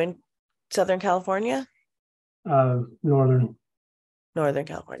in? Are you in Southern California? Northern. Northern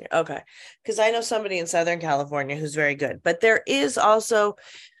California. Okay. Because I know somebody in Southern California who's very good. But there is also,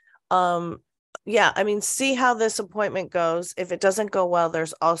 see how this appointment goes. If it doesn't go well,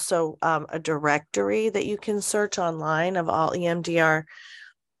 there's also a directory that you can search online of all EMDR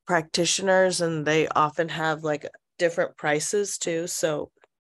practitioners, and they often have like different prices too. So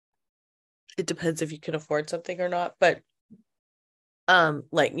it depends if you can afford something or not. But so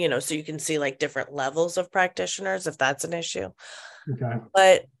you can see like different levels of practitioners if that's an issue. Okay.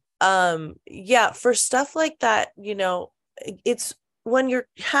 But for stuff like that, it's when you're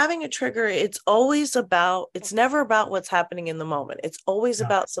having a trigger, it's never about what's happening in the moment. It's always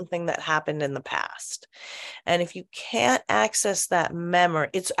about something that happened in the past. And if you can't access that memory,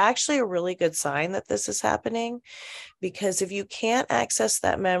 it's actually a really good sign that this is happening. Because if you can't access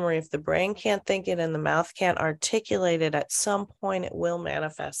that memory, if the brain can't think it and the mouth can't articulate it, at some point it will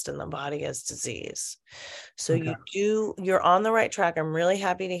manifest in the body as disease. So you're on the right track. I'm really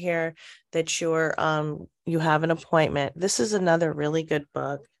happy to hear that you have an appointment. This is another really good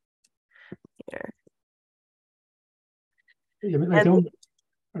book here.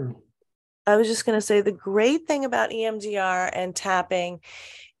 I was just going to say, the great thing about EMDR and tapping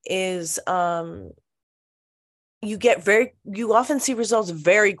is you often see results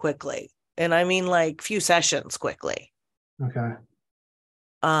very quickly. And I mean like few sessions quickly. Okay.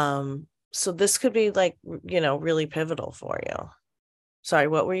 So this could be like, really pivotal for you. Sorry,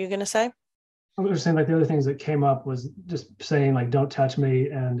 what were you going to say? I was just saying, like, the other things that came up was just saying like, don't touch me.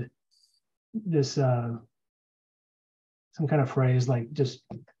 And this, some kind of phrase, like just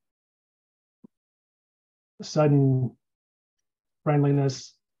sudden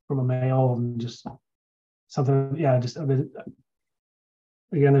friendliness from a male, and just something. Yeah. Just again,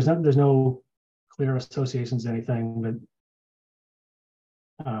 there's no clear associations to anything,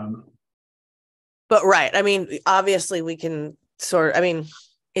 but right. I mean, obviously we can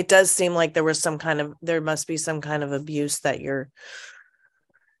it does seem like there must be some kind of abuse that you're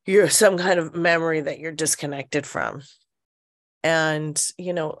some kind of memory that you're disconnected from. And,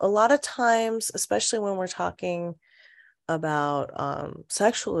 a lot of times, especially when we're talking about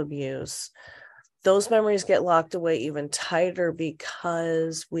sexual abuse, those memories get locked away even tighter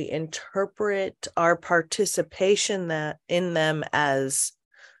because we interpret our participation in them as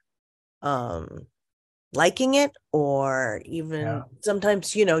liking it, or even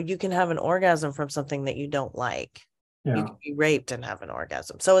sometimes, you can have an orgasm from something that you don't like. You can be raped and have an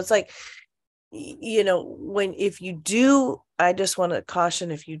orgasm. So it's like, I just want to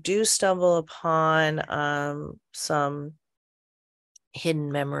caution, if you do stumble upon some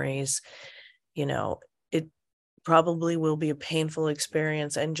hidden memories, it probably will be a painful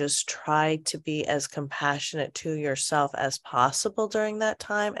experience, and just try to be as compassionate to yourself as possible during that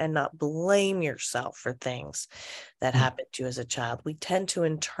time, and not blame yourself for things that happened to you as a child. We tend to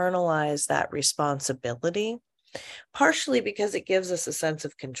internalize that responsibility, partially because it gives us a sense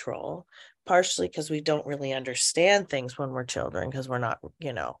of control, partially because we don't really understand things when we're children, because we're not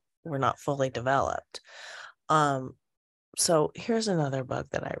fully developed. So here's another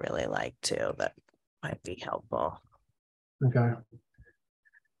book that I really like too that might be helpful. Okay.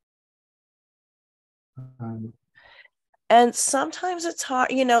 And sometimes it's hard,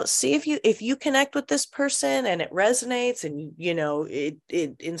 see if you connect with this person and it resonates, and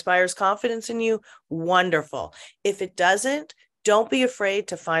it inspires confidence in you, wonderful. If it doesn't, don't be afraid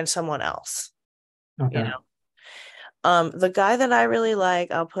to find someone else. Okay. You know, the guy that I really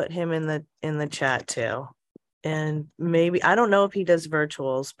like, I'll put him in the chat too. And maybe, I don't know if he does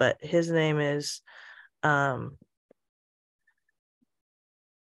virtuals, but his name is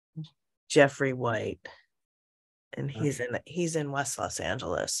Jeffrey White, and he's in West Los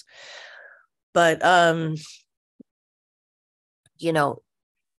Angeles. But you know,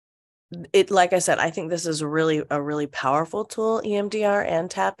 it, like I said, I think this is a really powerful tool, EMDR and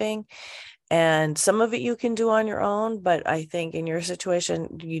tapping. And some of it you can do on your own, but I think in your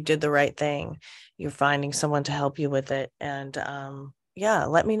situation, you did the right thing. You're finding someone to help you with it. And yeah,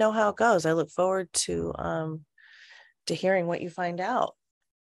 let me know how it goes. I look forward to hearing what you find out.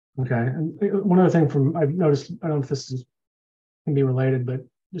 Okay. And one other thing I've noticed, I don't know if can be related, but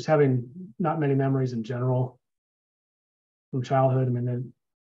just having not many memories in general from childhood. I mean,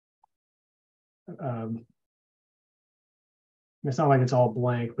 it's not like it's all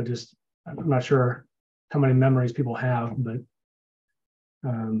blank, but just, I'm not sure how many memories people have, but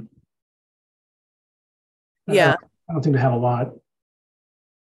Yeah. I don't seem to have a lot.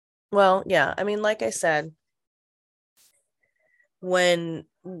 Well, yeah. I mean, like I said, when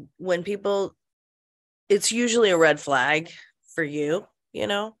people, it's usually a red flag for you. You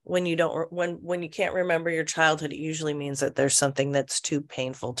know, when you don't, when you can't remember your childhood, it usually means that there's something that's too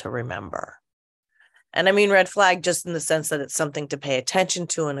painful to remember. And I mean red flag just in the sense that it's something to pay attention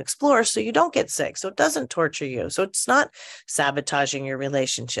to and explore so you don't get sick, so it doesn't torture you, so it's not sabotaging your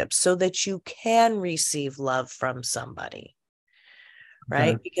relationship, so that you can receive love from somebody,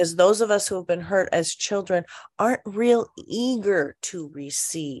 right? Okay. Because those of us who have been hurt as children aren't real eager to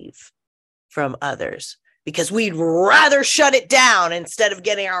receive from others because we'd rather shut it down instead of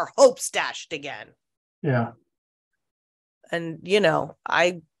getting our hopes dashed again. Yeah. And, you know,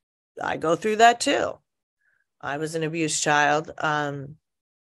 I go through that too. I was an abused child.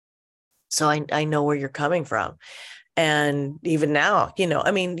 So I know where you're coming from. And even now, you know, I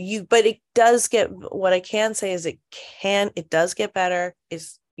mean, but it does get, what I can say is it does get better.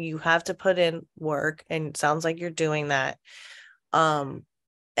 Is you have to put in work, and it sounds like you're doing that.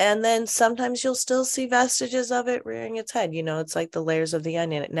 And then sometimes you'll still see vestiges of it rearing its head. You know, it's like the layers of the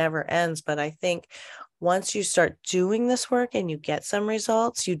onion. It never ends. But I think once you start doing this work and you get some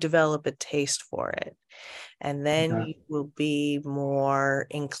results, you develop a taste for it. And then Okay. you will be more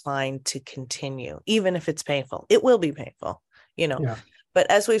inclined to continue, even if it's painful. It will be painful, you know. Yeah. But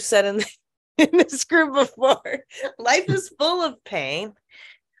as we've said in this group before, life is full of pain.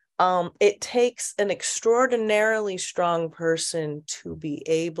 It takes an extraordinarily strong person to be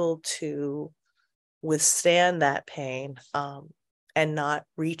able to withstand that pain, and not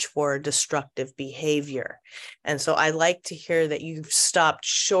reach for a destructive behavior. And so I like to hear that you've stopped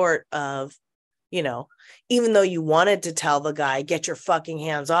short of, you know, even though you wanted to tell the guy, get your fucking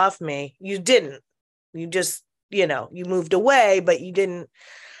hands off me, you didn't. You just, you know, you moved away, but you didn't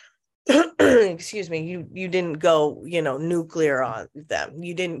excuse me, you didn't go, you know, nuclear on them.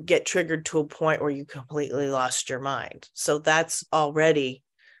 You didn't get triggered to a point where you completely lost your mind. So that's already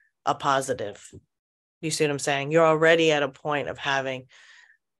a positive. You see what I'm saying? You're already at a point of having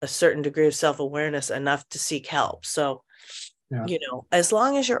a certain degree of self-awareness enough to seek help. So, Yeah. you know, as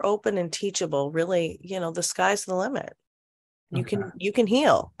long as you're open and teachable, really, you know, the sky's the limit. Okay. You can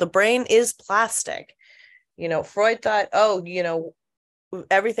heal. The brain is plastic. You know, Freud thought, oh, you know,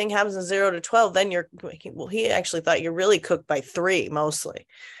 everything happens in 0 to 12, then he actually thought you're really cooked by 3 mostly.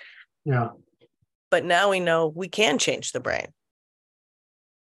 Yeah. But now we know we can change the brain.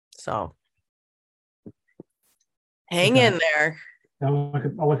 So hang in there. I'll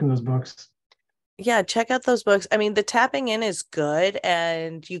look in those books. Yeah, check out those books. I mean, the tapping in is good,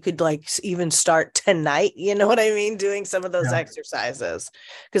 and you could like even start tonight, you know what I mean, doing some of those exercises,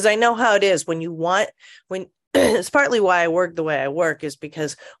 because I know how it is when it's partly why I work the way I work, is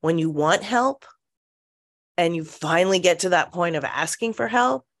because when you want help and you finally get to that point of asking for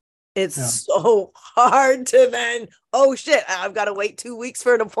help, it's so hard to then, oh shit, I've got to wait 2 weeks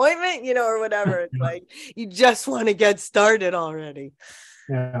for an appointment, you know, or whatever. It's like you just want to get started already.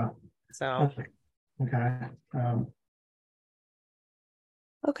 Yeah. So okay.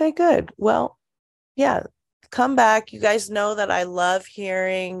 Okay, good. Well, yeah, come back. You guys know that I love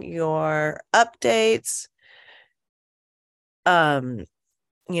hearing your updates,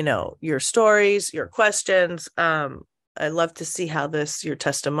 you know, your stories, your questions. I love to see how your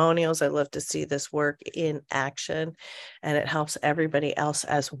testimonials, I love to see this work in action, and it helps everybody else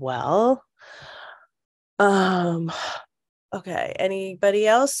as well. Okay, anybody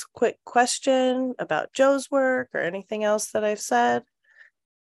else? Quick question about Joe's work or anything else that I've said?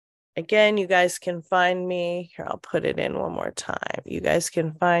 Again, you guys can find me here. I'll put it in one more time. You guys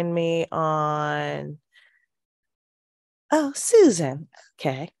can find me on, oh, Susan.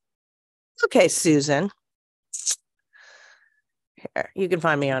 Okay, Susan. Here, you can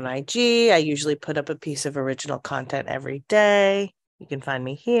find me on IG. I usually put up a piece of original content every day. You can find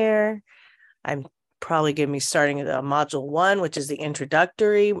me here. I'm probably going to be starting the module 1, which is the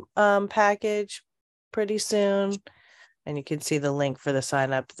introductory package, pretty soon. And you can see the link for the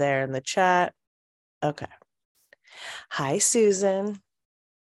sign up there in the chat. Okay. Hi, Susan.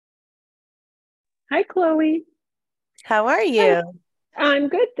 Hi, Chloe. How are you? I'm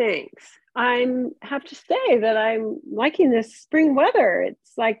good, thanks. Have to say that I'm liking this spring weather.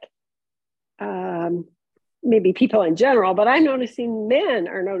 It's like maybe people in general, but I'm noticing men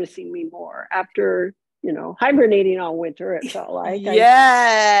are noticing me more after, hibernating all winter. It felt like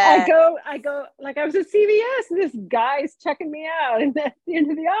Yeah. I go like I was at CVS and this guy's checking me out and at the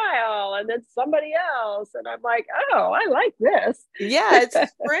end of the aisle and then somebody else. And I'm like, oh, I like this. Yeah, it's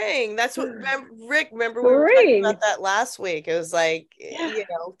spring. That's what Rick, remember we were talking about that last week. It was like,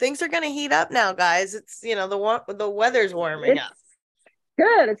 things are going to heat up now, guys. It's, the weather's warming up.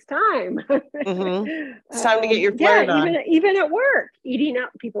 Good. It's time. Mm-hmm. It's time to get your flirt on. Even at work,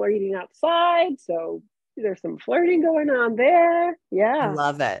 people are eating outside. So there's some flirting going on there. Yeah. I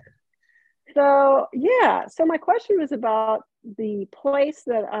love it. So, yeah. So my question was about the place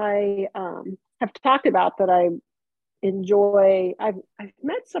that I have talked about that I enjoy. I've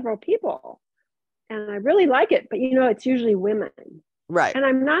met several people and I really like it, but it's usually women. Right. And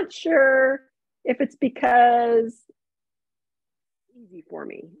I'm not sure if it's because easy for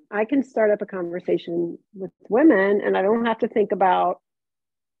me. I can start up a conversation with women and I don't have to think about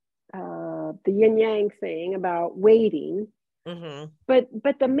the yin yang thing about waiting. Mm-hmm. But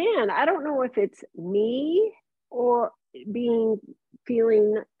the man, I don't know if it's me or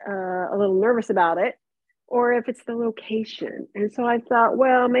feeling a little nervous about it, or if it's the location. And so I thought,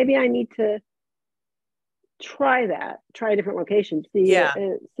 well, maybe I need to try a different location, see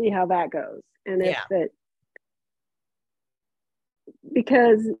how that goes. And if it,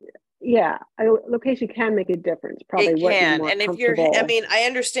 because location can make a difference. Probably it can. And if I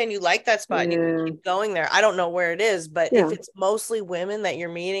understand you like that spot and you can keep going there. I don't know where it is, but if it's mostly women that you're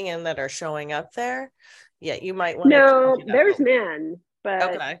meeting and that are showing up there, you might want to. No, there's men, but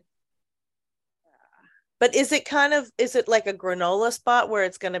okay. But is it like a granola spot where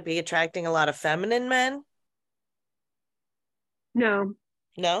it's going to be attracting a lot of feminine men? No.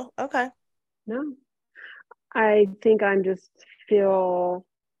 No? Okay. No. I think I don't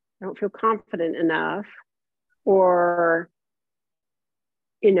feel confident enough, or,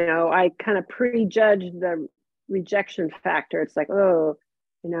 I kind of prejudge the rejection factor. It's like, oh,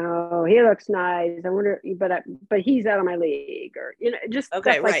 he looks nice. I wonder, but he's out of my league, or, just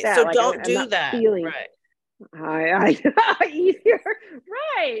okay, stuff right. like that. So like, don't do that. Right. Easier,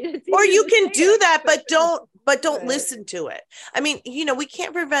 right? Or you can do that, but don't listen to it. I mean, we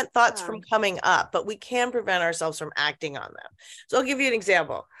can't prevent thoughts from coming up, but we can prevent ourselves from acting on them. So I'll give you an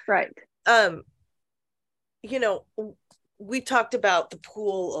example. Right. We talked about the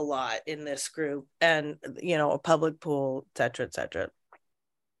pool a lot in this group, and a public pool, et cetera,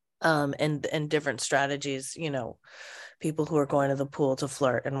 and different strategies. People who are going to the pool to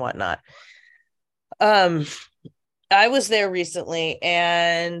flirt and whatnot. I was there recently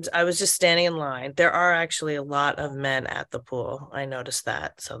and I was just standing in line. There are actually a lot of men at the pool. I noticed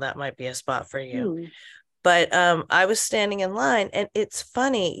that. So that might be a spot for you. But I was standing in line and it's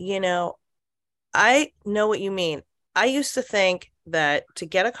funny, I know what you mean. I used to think that to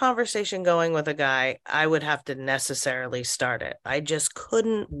get a conversation going with a guy, I would have to necessarily start it. I just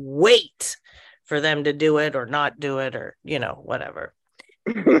couldn't wait for them to do it or not do it or, whatever.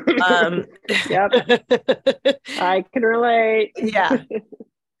 Yep. I can relate. Yeah.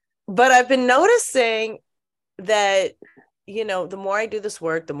 But I've been noticing that, the more I do this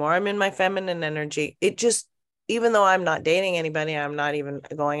work, the more I'm in my feminine energy. It just, even though I'm not dating anybody, I'm not even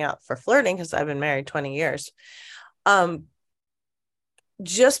going out for flirting because I've been married 20 years.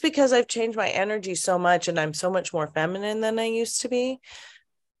 Just because I've changed my energy so much and I'm so much more feminine than I used to be,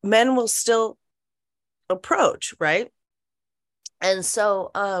 men will still approach, right? And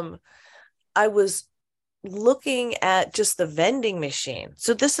so I was looking at just the vending machine.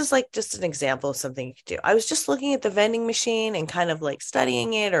 So this is like just an example of something you could do. I was just looking at the vending machine and kind of like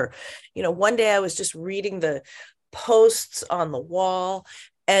studying it, or, one day I was just reading the posts on the wall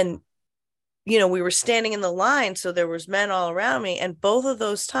and, we were standing in the line. So there was men all around me. And both of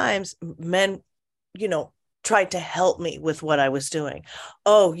those times men, tried to help me with what I was doing.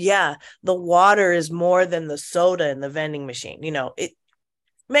 Oh yeah, the water is more than the soda in the vending machine.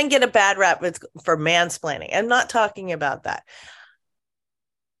 Men get a bad rap for mansplaining. I'm not talking about that.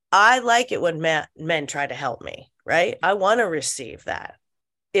 I like it when men try to help me, right? I want to receive that.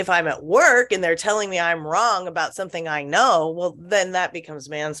 If I'm at work and they're telling me I'm wrong about something I know, well, then that becomes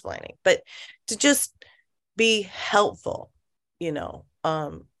mansplaining. But to just be helpful,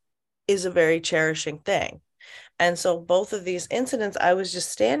 is a very cherishing thing. And so both of these incidents, I was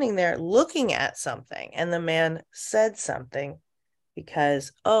just standing there looking at something, and the man said something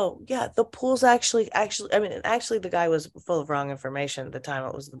because, oh yeah, the pool's actually, the guy was full of wrong information at the time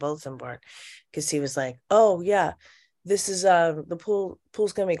it was the bulletin board, because he was like, oh yeah, this is the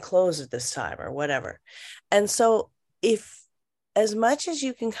pool's gonna be closed at this time or whatever. And so if as much as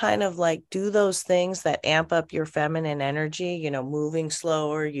you can kind of like do those things that amp up your feminine energy, moving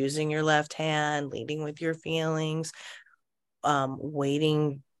slower, using your left hand, leading with your feelings,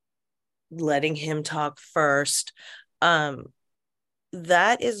 waiting, letting him talk first,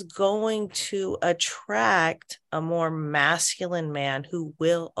 that is going to attract a more masculine man who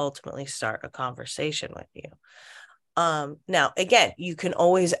will ultimately start a conversation with you. Now, again, you can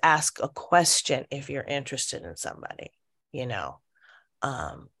always ask a question if you're interested in somebody,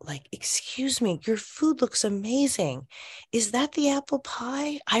 like, excuse me, your food looks amazing. Is that the apple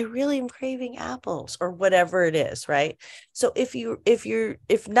pie? I really am craving apples, or whatever it is, right? So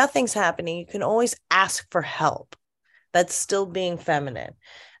if nothing's happening, you can always ask for help. That's still being feminine.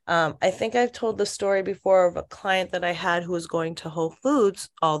 I think I've told the story before of a client that I had who was going to Whole Foods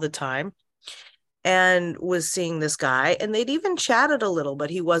all the time and was seeing this guy, and they'd even chatted a little, but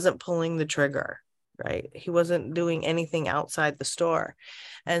he wasn't pulling the trigger, right? He wasn't doing anything outside the store.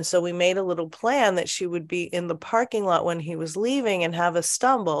 And so we made a little plan that she would be in the parking lot when he was leaving and have a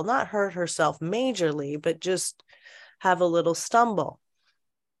stumble, not hurt herself majorly, but just have a little stumble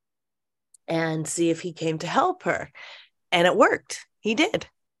and see if he came to help her. And it worked. He did.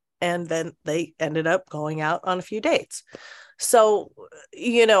 And then they ended up going out on a few dates. So,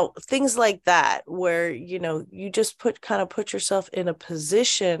 things like that, where, you just put yourself in a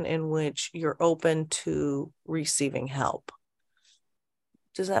position in which you're open to receiving help.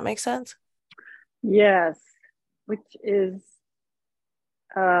 Does that make sense? Yes, which is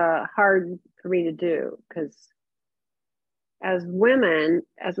hard for me to do, because as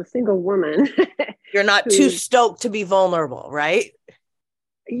a single woman, you're not too stoked to be vulnerable, right?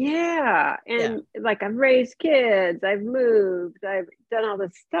 Yeah. And like, I've raised kids, I've moved, I've done all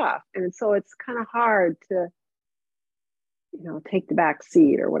this stuff. And so it's kind of hard to, take the back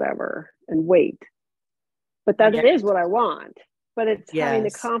seat or whatever and wait. But that is what I want. But it's having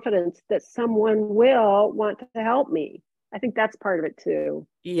the confidence that someone will want to help me. I think that's part of it too.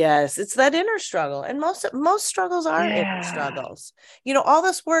 Yes, it's that inner struggle. And most struggles are inner struggles. All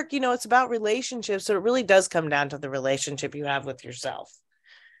this work, it's about relationships. So it really does come down to the relationship you have with yourself,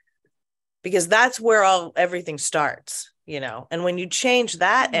 because that's where everything starts, and when you change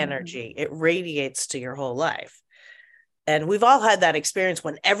that energy, it radiates to your whole life. And we've all had that experience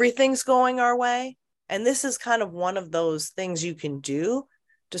when everything's going our way. And this is kind of one of those things you can do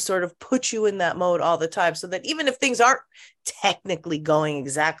to sort of put you in that mode all the time, so that even if things aren't technically going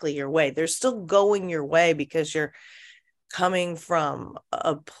exactly your way, they're still going your way because you're coming from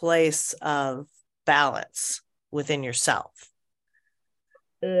a place of balance within yourself.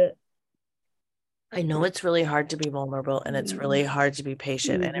 I know it's really hard to be vulnerable, and it's really hard to be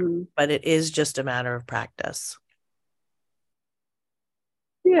patient, but it is just a matter of practice.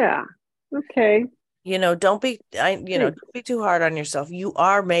 Yeah. Okay. Don't be too hard on yourself. You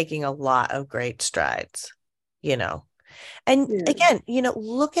are making a lot of great strides, and again,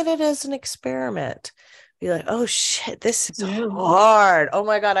 look at it as an experiment. Be like, oh shit, this is hard. Oh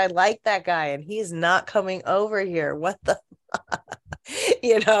my God, I like that guy and he's not coming over here. What the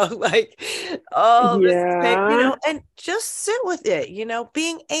like, oh, this and just sit with it.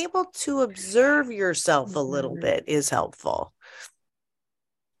 Being able to observe yourself a little bit is helpful.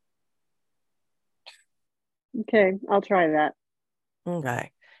 Okay, I'll try that.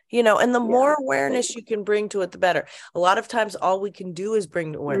 Okay. And the more awareness you can bring to it, the better. A lot of times all we can do is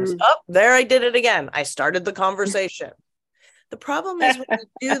bring awareness. Oh, there, I did it again. I started the conversation. The problem is when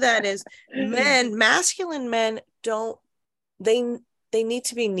you do that is masculine men they need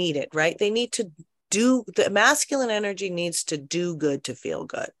to be needed, right? They need to the masculine energy needs to do good to feel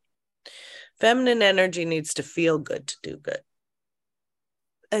good. Feminine energy needs to feel good to do good.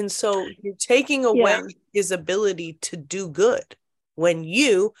 And so you're taking away his ability to do good when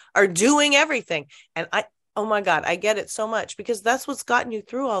you are doing everything. And oh my God, I get it so much, because that's what's gotten you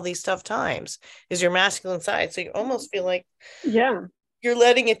through all these tough times is your masculine side. So you almost feel like, you're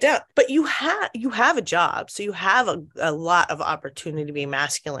letting it down. But you have a job, so you have a lot of opportunity to be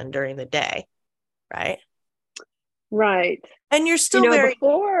masculine during the day, right? Right. And you're still very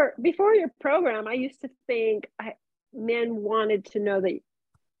Before your program, I used to think men wanted to know that,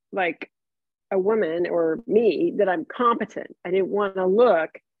 like, a woman or me, that I'm competent. I didn't want to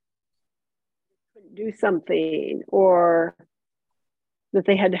look, do something, or that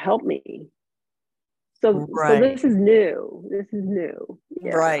they had to help me. So right. this is new. This is new.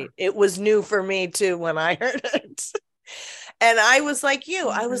 Yeah. Right. It was new for me too when I heard it. And I was like you.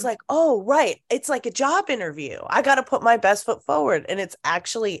 I was like, oh, right. It's like a job interview. I got to put my best foot forward. And it's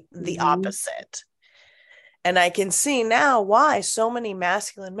actually the opposite. And I can see now why so many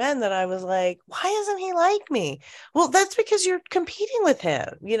masculine men that I was like, why isn't he like me? Well, that's because you're competing with him.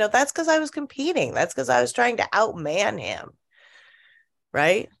 That's because I was competing. That's because I was trying to outman him.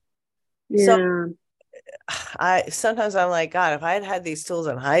 Right. So Yeah. sometimes I'm like, God, if I had had these tools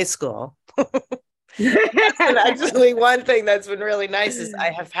in high school. And actually, one thing that's been really nice is I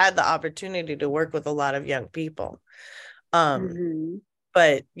have had the opportunity to work with a lot of young people.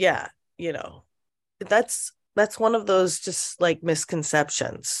 But yeah, that's one of those just like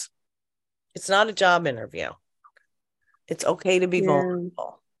misconceptions. It's not a job interview. It's okay to be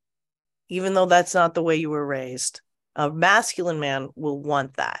vulnerable, even though that's not the way you were raised. A masculine man will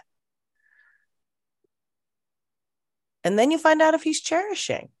want that. And then you find out if he's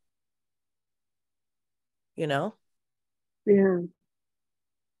cherishing. Yeah.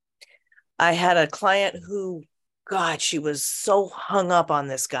 I had a client who, God, she was so hung up on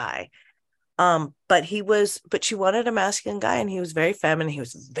this guy. But she wanted a masculine guy, and he was very feminine. He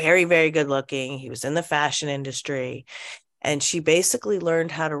was very, very good looking. He was in the fashion industry. And she basically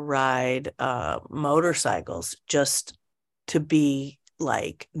learned how to ride motorcycles just to be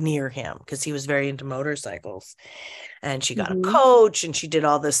like near him, because he was very into motorcycles. And she got a coach, and she did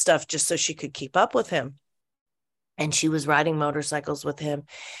all this stuff just so she could keep up with him. And she was riding motorcycles with him,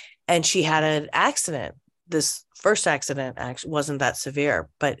 and she had an accident. This first accident actually wasn't that severe,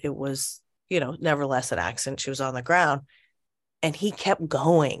 but it was, nevertheless an accident. She was on the ground, and he kept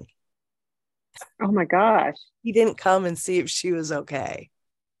going. Oh my gosh. He didn't come and see if she was okay.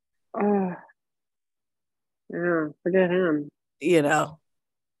 Yeah, forget him.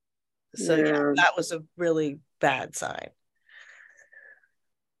 So yeah, that was a really bad sign.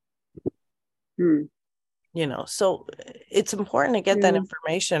 So it's important to get that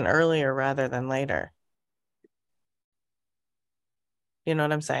information earlier rather than later. You know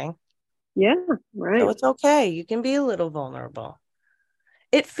what I'm saying? Yeah, right. So it's okay. You can be a little vulnerable.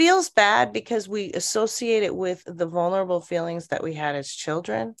 It feels bad because we associate it with the vulnerable feelings that we had as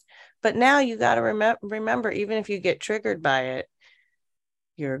children. But now you got to remember, even if you get triggered by it,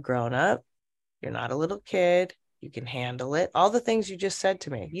 you're a grown up. You're not a little kid. You can handle it. All the things you just said to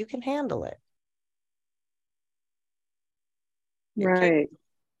me, you can handle it. Right.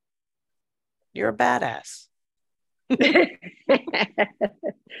 You're a badass.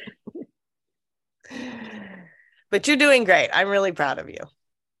 But you're doing great. I'm really proud of you.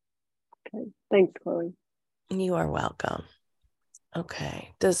 Okay. Thanks, Chloe. You are welcome.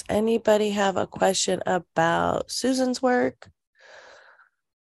 Okay. Does anybody have a question about Susan's work?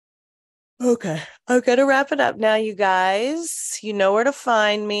 Okay. I'm going to wrap it up now, you guys. You know where to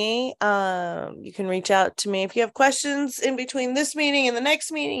find me. You can reach out to me if you have questions in between this meeting and the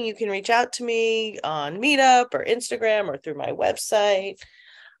next meeting. You can reach out to me on Meetup or Instagram or through my website.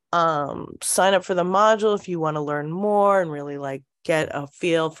 Sign up for the module if you want to learn more and really get a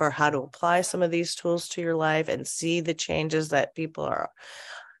feel for how to apply some of these tools to your life and see the changes that people are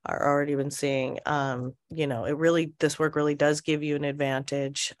already been seeing. This work really does give you an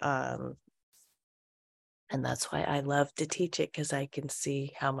advantage. And that's why I love to teach it, because I can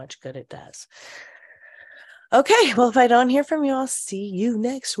see how much good it does. Okay, well, if I don't hear from you, I'll see you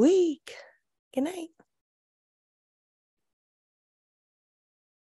next week. Good night.